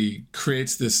mentality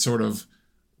creates this sort of,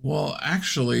 well,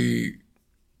 actually,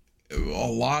 a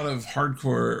lot of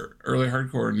early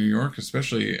hardcore in New York,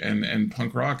 especially, and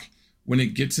punk rock, when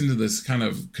it gets into this kind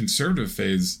of conservative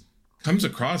phase, comes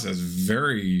across as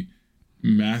very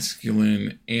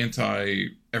masculine, anti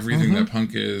everything that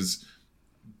punk is,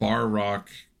 bar rock,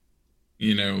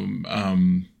 you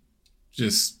know,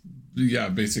 just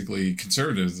basically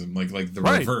conservatism, like the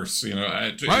reverse, you know,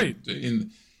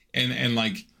 and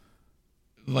like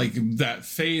that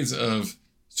phase of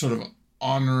sort of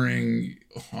honoring,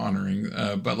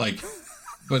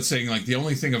 but saying like the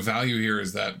only thing of value here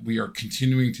is that we are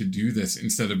continuing to do this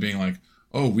instead of being like,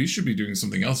 oh, we should be doing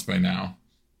something else by now.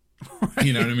 Right.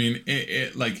 You know what I mean?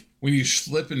 It like when you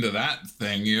slip into that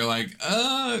thing, you're like,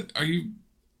 are you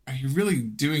really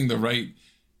doing the right?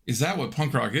 Is that what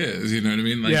punk rock is? You know what I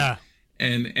mean? Like, yeah.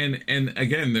 And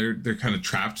again, they're kind of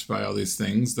trapped by all these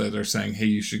things that are saying, hey,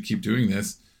 you should keep doing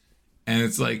this. And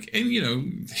it's like, and you know,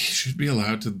 they should be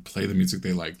allowed to play the music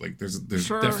they like. Like, there's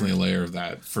sure. Definitely a layer of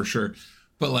that for sure.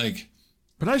 But like,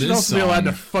 I should also be allowed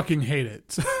to fucking hate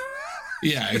it.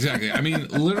 Yeah, exactly. I mean,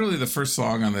 literally, the first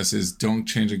song on this is "Don't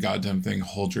Change a Goddamn Thing,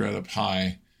 Hold Your Head Up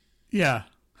High." Yeah,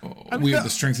 we have the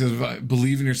strength to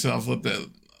believe in yourself. Let the.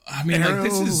 I mean, like,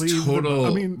 this is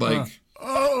total.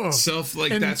 Self,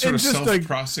 like, and, that sort of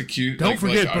self-prosecute. Don't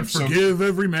forget, but forgive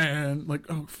every man. Like,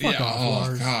 oh, fuck off,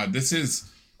 Lars. God, this is.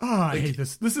 I hate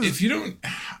this. This is. If you don't,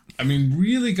 I mean,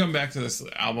 really come back to this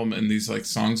album and these like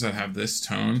songs that have this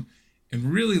tone,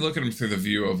 and really look at them through the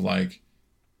view of like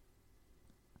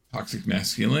toxic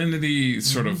masculinity,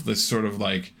 sort of this sort of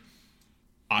like,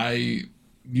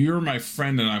 you're my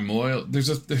friend and I'm loyal. There's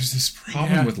this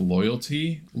problem with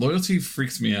loyalty. Loyalty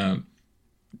freaks me out.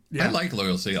 Yeah. I like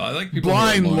loyalty. I like people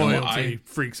blind who are loyal. Loyalty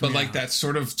freaks me out. But like that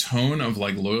sort of tone of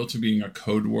like loyalty being a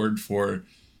code word for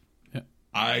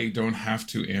I don't have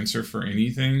to answer for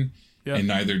anything, Yep. and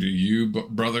neither do you,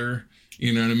 brother.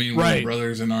 You know what I mean? Right. We're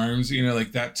brothers in arms. You know,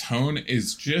 like that tone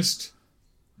is just,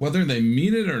 whether they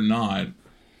mean it or not,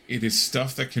 it is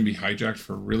stuff that can be hijacked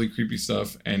for really creepy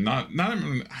stuff, and not. I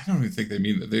don't even think they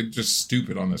mean that. They're just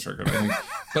stupid on this record. I think,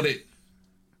 but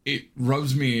it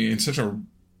rubs me in such a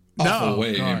awful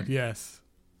way. God, yes.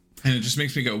 And it just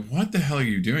makes me go, what the hell are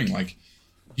you doing? Like,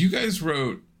 you guys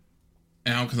wrote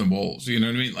Out Come the Wolves, you know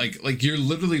what I mean? Like you're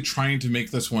literally trying to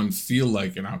make this one feel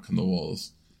like an Out Come the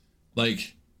Wolves.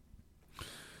 Like,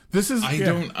 I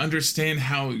don't understand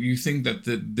how you think that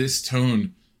this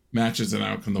tone matches an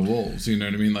Out Come the Wolves, you know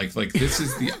what I mean? Like this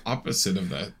is the opposite of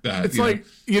that. It's like,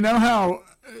 you know how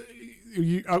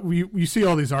you see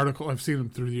all these articles, I've seen them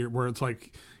through the year, where it's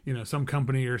like, you know, some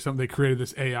company or something, they created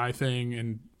this AI thing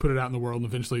and put it out in the world,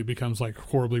 and eventually it becomes like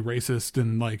horribly racist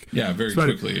and like, very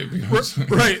quickly it becomes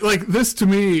right. Like this to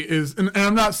me is, and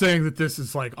I'm not saying that this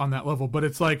is like on that level, but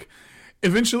it's like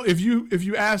eventually if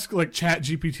you ask like Chat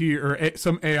GPT or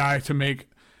some AI to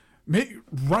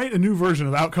write a new version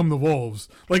of Out Come the Wolves,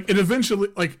 like it eventually,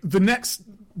 like the next,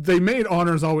 they made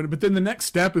Honors All Winning, but then the next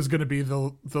step is going to be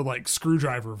the like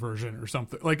Screwdriver version or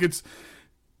something. Like it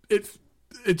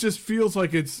just feels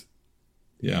like it's,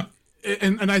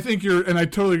 and I think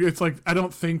it's like, I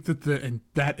don't think that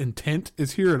that intent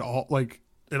is here at all. Like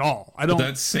at all. I don't. But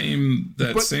that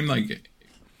same like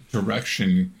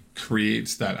direction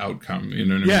creates that outcome. You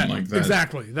know what I mean? Like that,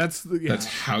 exactly. That's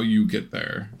how you get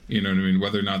there. You know what I mean?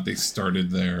 Whether or not they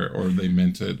started there or they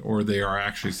meant it or they are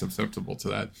actually susceptible to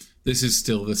that. This is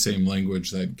still the same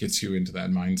language that gets you into that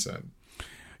mindset.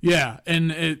 Yeah,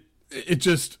 and it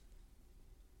just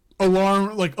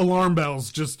alarm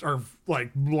bells just are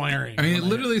like blaring. I mean, it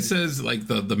literally says like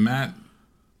the Matt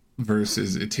verse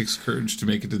is, it takes courage to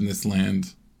make it in this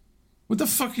land. What the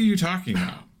fuck are you talking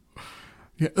about?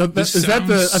 Yeah, I thought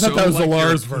that was the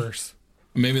Lars verse.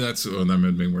 Maybe that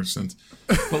would make more sense.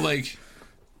 But like,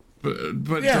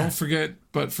 but don't forget,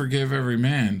 but forgive every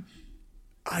man.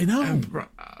 I know.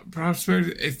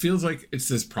 Prosperity. It feels like it's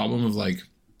this problem of like,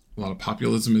 a lot of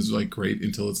populism is like great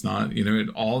until it's not. You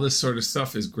know, all this sort of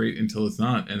stuff is great until it's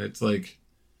not, and it's like,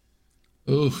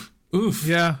 oof,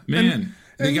 yeah, man.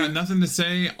 They got nothing to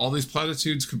say. All these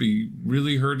platitudes could be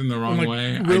really heard in the wrong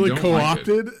way. Really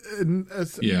co-opted.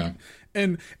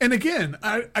 And again,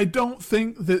 I don't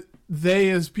think that they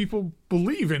as people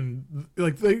believe in,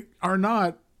 like, they are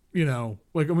not, you know,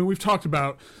 like, I mean, we've talked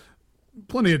about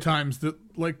plenty of times that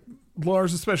like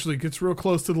Lars especially gets real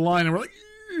close to the line and we're like,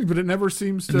 but it never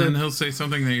seems to. And then he'll say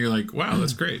something that you're like, wow,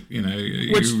 that's great. You know,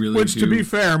 which to be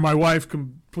fair, my wife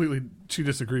completely, she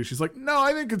disagrees. She's like, no,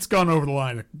 I think it's gone over the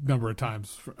line a number of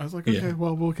times. I was like, okay,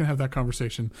 well, we can have that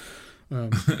conversation.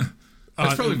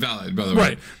 That's probably valid, by the way.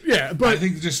 Right. Yeah. But I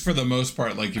think just for the most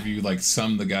part, like if you like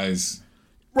sum the guys,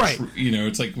 right. You know,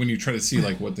 it's like when you try to see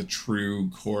like what the true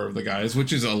core of the guy is,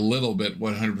 which is a little bit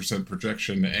 100%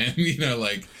 projection. And, you know,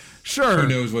 like, sure, who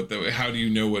knows how do you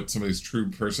know what somebody's true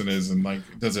person is? And like,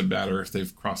 it doesn't matter if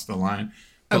they've crossed the line,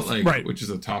 but like, right. Which is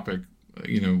a topic,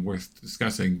 you know, worth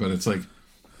discussing. But it's like,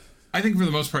 I think for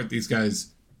the most part, these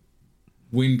guys,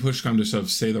 when push comes to shove,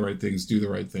 say the right things, do the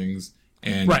right things,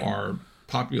 and right. are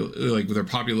popular. Like their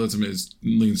populism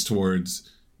leans towards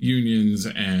unions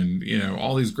and, you know,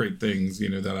 all these great things, you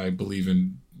know, that I believe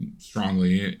in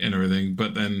strongly and everything.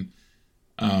 But then,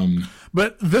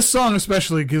 but this song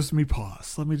especially gives me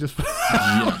pause. Let me just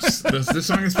yes, this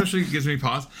song especially gives me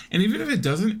pause. And even if it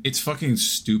doesn't, it's fucking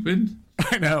stupid.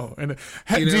 I know. And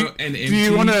you know, and do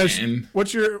you want to?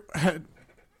 What's your?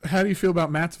 How do you feel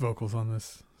about Matt's vocals on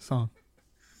this song?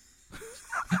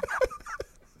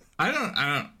 I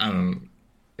don't.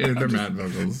 They're Matt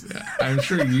vocals. Yeah. I'm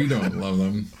sure you don't love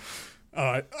them.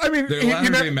 I mean, they're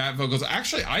latter-day Matt vocals.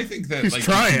 Actually, I think that like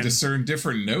you can discern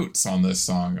different notes on this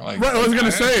song. Like, right, I was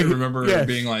gonna say. I remember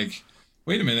being like,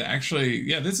 "Wait a minute! Actually,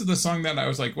 yeah, this is the song that I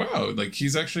was like, wow, like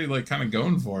he's actually like kind of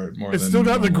going for it more." It's still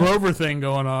got the Grover thing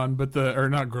going on, but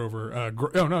not Grover.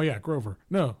 Grover.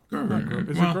 No, Grover.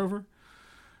 Is it Grover?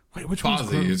 Wait, which one's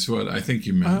Grover? It's what I think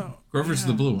you meant. Grover's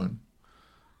the blue one.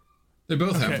 They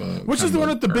both have a. Which is the one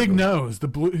with the big nose? The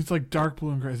blue. It's like dark blue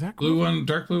and gray. Is that Grover? Blue one?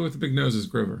 Dark blue with the big nose is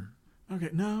Grover. Okay,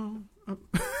 no.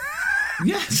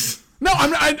 Yes. No,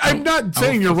 I'm not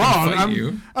saying you're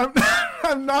wrong.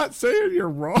 I'm not saying you're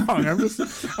wrong.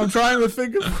 I'm trying to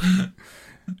think of.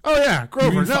 Oh yeah,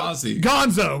 Grover. You mean Fozzy.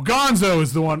 Gonzo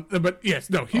is the one. But yes,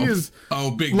 no, he is.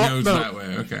 Oh, big nose that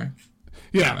way. Okay.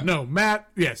 Yeah, no, Matt.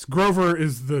 Yes, Grover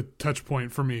is the touch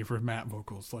point for me for Matt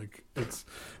vocals. Like it's,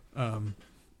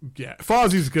 yeah,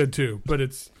 Fozzy's good too, but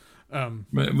it's. But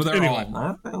they're anyway.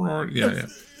 all. Yeah.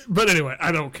 But anyway,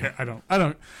 I don't care.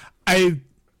 I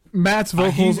Matt's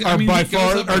vocals by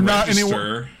far are not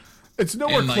anywhere. It's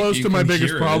nowhere close to my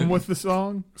biggest problem with the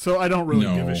song, so I don't really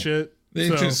give a shit.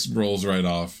 It just rolls right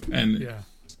off,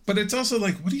 but it's also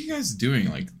like, what are you guys doing?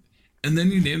 Like, and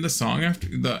then you name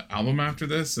the album after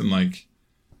this, and like,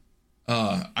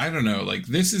 I don't know. Like,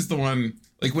 this is the one.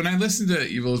 Like, when I listen to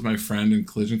 "Evil Is My Friend" and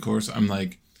 "Collision Course," I'm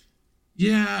like,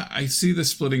 yeah, I see the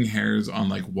splitting hairs on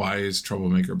like, why is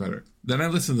 "Troublemaker" better? Then I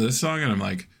listen to this song and I'm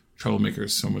like, "Troublemaker"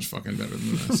 is so much fucking better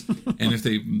than this. And if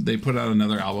they put out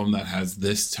another album that has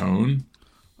this tone,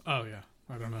 oh yeah,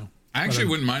 I don't know. I actually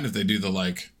wouldn't mind if they do the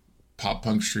like pop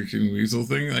punk shrieking weasel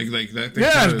thing, like that.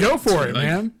 Yeah, go for it,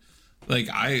 man. Like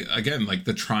like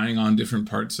the trying on different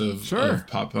parts of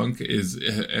pop punk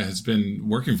has been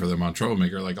working for them on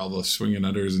Troublemaker, like all those swinging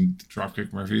udders and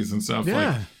Dropkick Murphys and stuff. Yeah.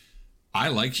 Like, I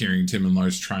like hearing Tim and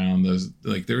Lars try on those.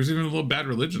 Like, there was even a little Bad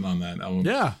Religion on that album.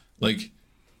 Yeah. Like,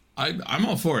 I'm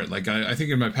all for it. Like, I think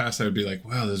in my past I would be like,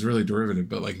 wow, this is really derivative,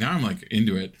 but like now I'm like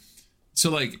into it. So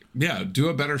like, yeah, do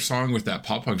a better song with that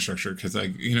pop punk structure, because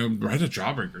like, write a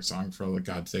Jawbreaker song for like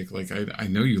God's sake. Like, I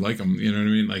know you like them, you know what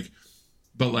I mean? Like,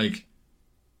 but like,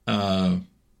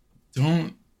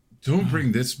 don't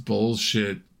bring this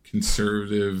bullshit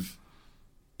conservative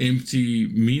empty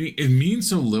meaning. It means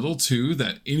so little too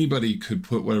that anybody could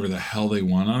put whatever the hell they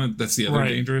want on it. That's the other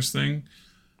dangerous thing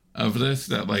of this,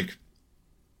 that like,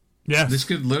 yeah, this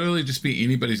could literally just be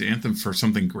anybody's anthem for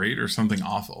something great or something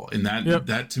awful, and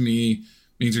that to me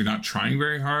means you're not trying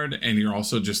very hard, and you're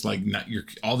also just like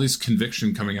all this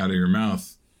conviction coming out of your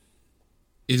mouth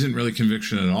isn't really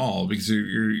conviction at all, because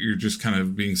you're just kind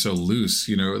of being so loose.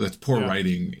 That's poor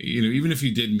writing. Even if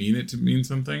you did mean it to mean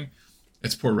something,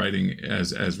 it's poor writing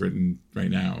as written right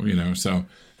now. So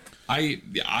I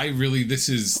really,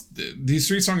 these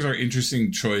three songs are an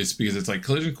interesting choice, because it's like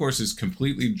Collision Course is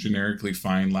completely generically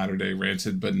fine, latter day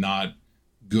Rancid, but not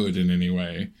good in any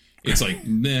way. It's like,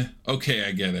 meh, okay,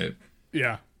 I get it.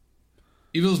 Yeah.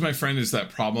 Evil Is My Friend is that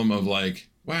problem of like,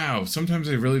 wow, sometimes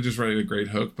they really just write a great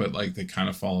hook, but like they kind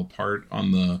of fall apart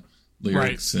on the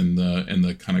lyrics and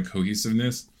the kind of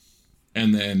cohesiveness.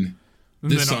 And then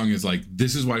this song is like,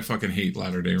 this is why I fucking hate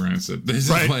latter day Rancid. This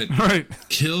is what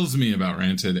kills me about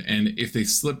Rancid. And if they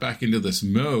slip back into this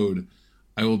mode,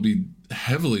 I will be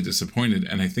heavily disappointed.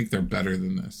 And I think they're better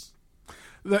than this.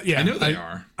 I know they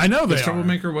are. I know they are.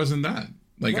 Troublemaker wasn't that.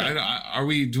 Like,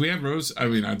 do we have rose? I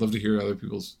mean, I'd love to hear other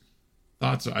people's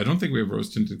thoughts. I don't think we have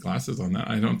rose tinted glasses on that.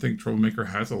 I don't think Troublemaker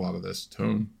has a lot of this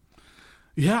tone.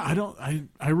 Yeah,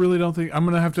 I really don't think. I'm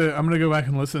gonna go back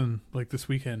and listen like this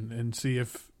weekend and see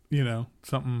if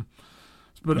something,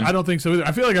 but I don't think so either.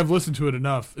 I feel like I've listened to it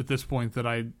enough at this point that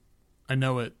I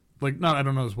know it, like, not, I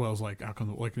don't know as well as like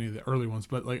Outcome, like any of the early ones,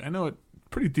 but like I know it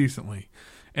pretty decently.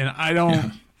 And I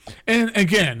don't, and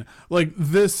again, like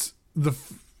this,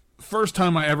 first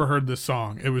time I ever heard this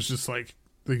song, it was just like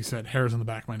you said, hairs on the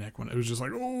back of my neck, when it was just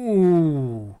like,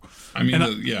 ooh. I mean,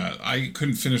 I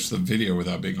couldn't finish the video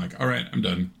without being like, all right, I'm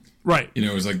done. Right.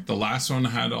 It was like the last one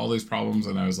had all these problems,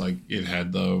 and I was like, it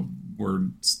had the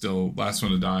word still, last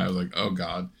one to die. I was like, oh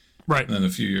God. Right. And then a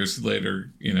few years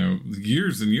later,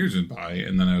 years and years went by,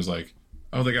 and then I was like,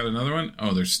 oh, they got another one?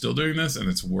 Oh, they're still doing this, and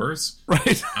it's worse?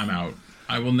 Right. I'm out.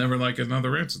 I will never like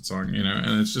another Rancid song,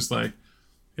 and it's just like,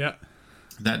 yeah,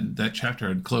 that chapter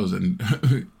had closed,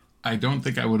 and I don't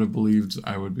think I would have believed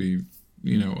I would be,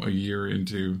 a year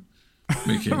into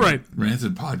making a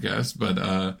Rancid podcast,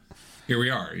 but here we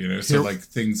are, so like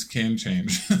things can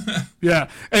change. Yeah.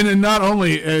 And then not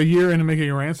only a year into making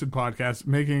a Rancid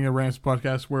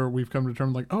podcast where we've come to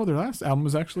terms like, oh, their last album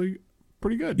was actually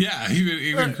pretty good. Yeah,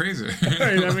 even crazier.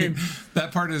 Right, I mean,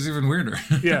 that part is even weirder.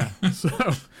 Yeah.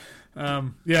 So,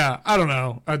 yeah, I don't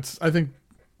know. I think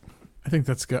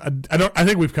that's good. I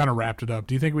think we've kind of wrapped it up.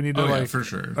 Do you think we need to yeah, for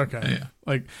sure. Okay. Yeah.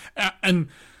 Like, and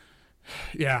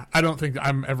yeah, I don't think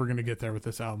I'm ever going to get there with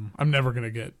this album. I'm never going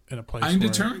to get in a place. I'm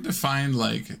determined to find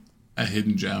like a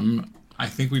hidden gem. I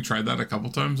think we tried that a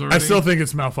couple times already. I still think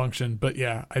it's Malfunction, but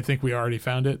yeah, I think we already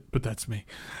found it, but that's me.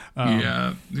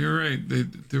 Yeah, you're right.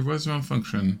 There was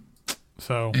Malfunction.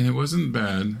 So, and it wasn't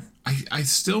bad. I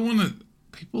still want to,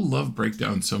 people love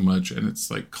Breakdown so much, and it's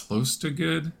like close to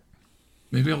good.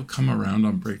 Maybe I'll come around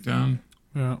on Breakdown.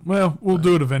 Yeah, well, we'll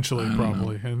do it eventually,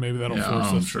 probably, and maybe that'll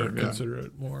force us to consider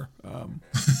it more.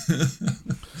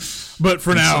 But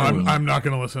for now, I'm not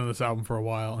going to listen to this album for a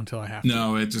while until I have to.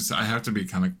 No, I have to be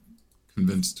kind of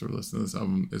convinced to listen to this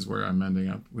album is where I'm ending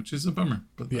up, which is a bummer,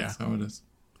 but that's how it is.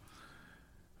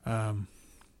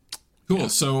 Cool. Yeah.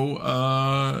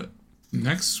 So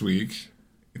next week,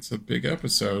 it's a big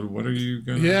episode. What are you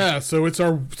going to... Yeah, so it's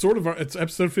it's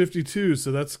episode 52,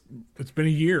 so it's been a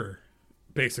year,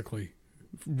 basically.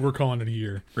 we're calling it a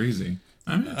year. Crazy.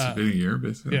 I mean, it's been a year,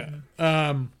 basically.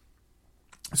 Yeah.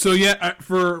 So yeah,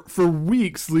 for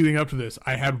weeks leading up to this,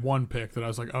 I had one pick that I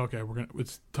was like, oh, okay,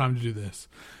 it's time to do this.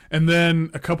 And then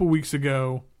a couple weeks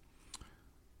ago,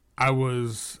 I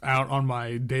was out on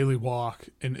my daily walk,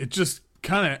 and it just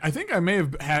kind of, I think I may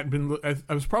have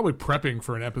I was probably prepping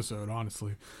for an episode,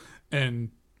 honestly, and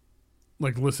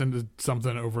like listened to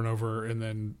something over and over, and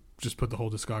then just put the whole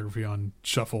discography on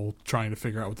shuffle, trying to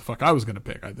figure out what the fuck I was going to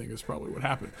pick. I think is probably what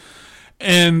happened.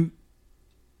 And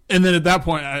then at that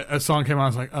point, a song came on. I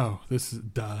was like, "Oh, this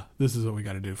is what we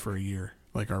got to do for a year,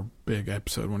 like our big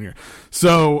episode 1 year."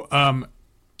 So,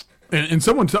 and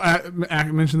someone I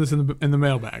mentioned this in the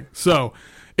mailbag. So,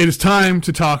 it is time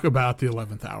to talk about the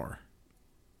 11th hour.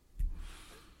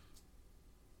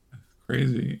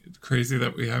 It's crazy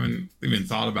that we haven't even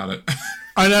thought about it.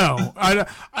 I know.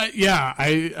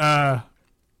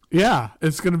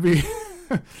 It's gonna be.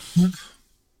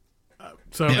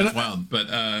 So yeah, it's wild, but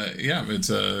it's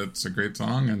a great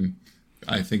song, and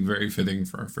I think very fitting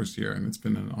for our first year, and it's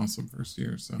been an awesome first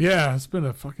year. So yeah, it's been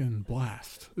a fucking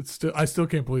blast. I still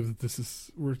can't believe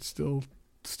that we're still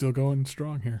going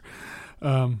strong here.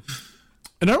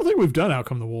 And I don't think we've done Out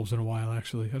Come the Wolves in a while.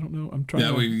 Actually, I don't know. I'm trying.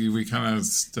 Yeah, we kind of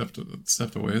stepped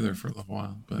away there for a little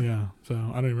while, but yeah. So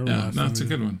I don't even remember. Yeah, no, it's a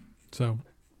good one. So,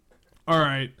 all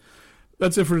right,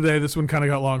 that's it for today. This one kind of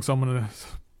got long, so I'm gonna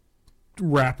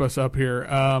wrap us up here.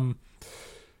 And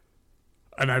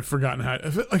I've forgotten how.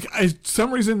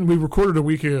 Some reason we recorded a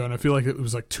week ago, and I feel like it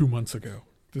was like 2 months ago.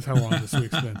 Just how long this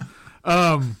week's been.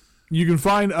 You can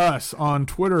find us on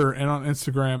Twitter and on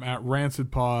Instagram at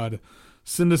RancidPod.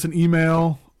 Send us an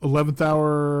email, 11th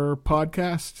Hour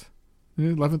Podcast.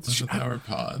 11th Hour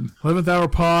Pod. 11th Hour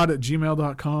Pod at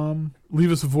gmail.com.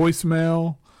 Leave us a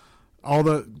voicemail.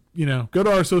 Go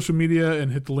to our social media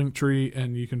and hit the link tree,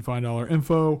 and you can find all our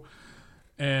info.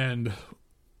 And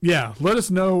yeah, let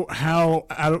us know how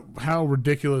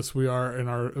ridiculous we are in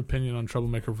our opinion on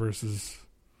Troublemaker versus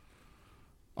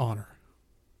Honor.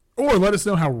 Or let us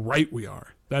know how right we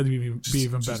are. That'd be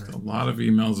even better. Just a lot of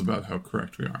emails about how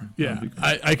correct we are. Yeah,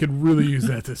 I could really use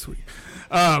that this week.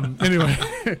 Anyway,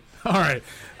 all right.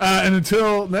 And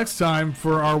until next time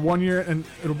for our 1 year, and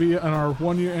it'll be on our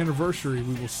 1 year anniversary,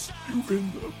 we will see you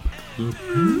in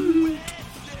the...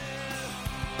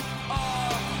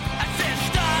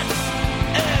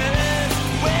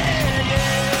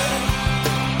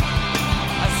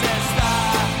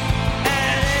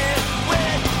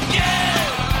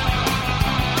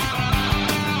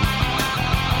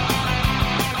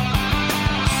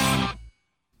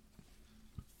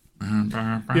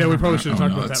 Yeah, we probably should have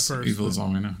talked about that first. Evil is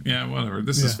all we know. Yeah, whatever.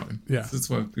 This is fine. Yeah. This is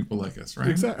why people like us, right?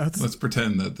 Exactly. Let's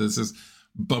pretend that this is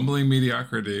bumbling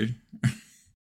mediocrity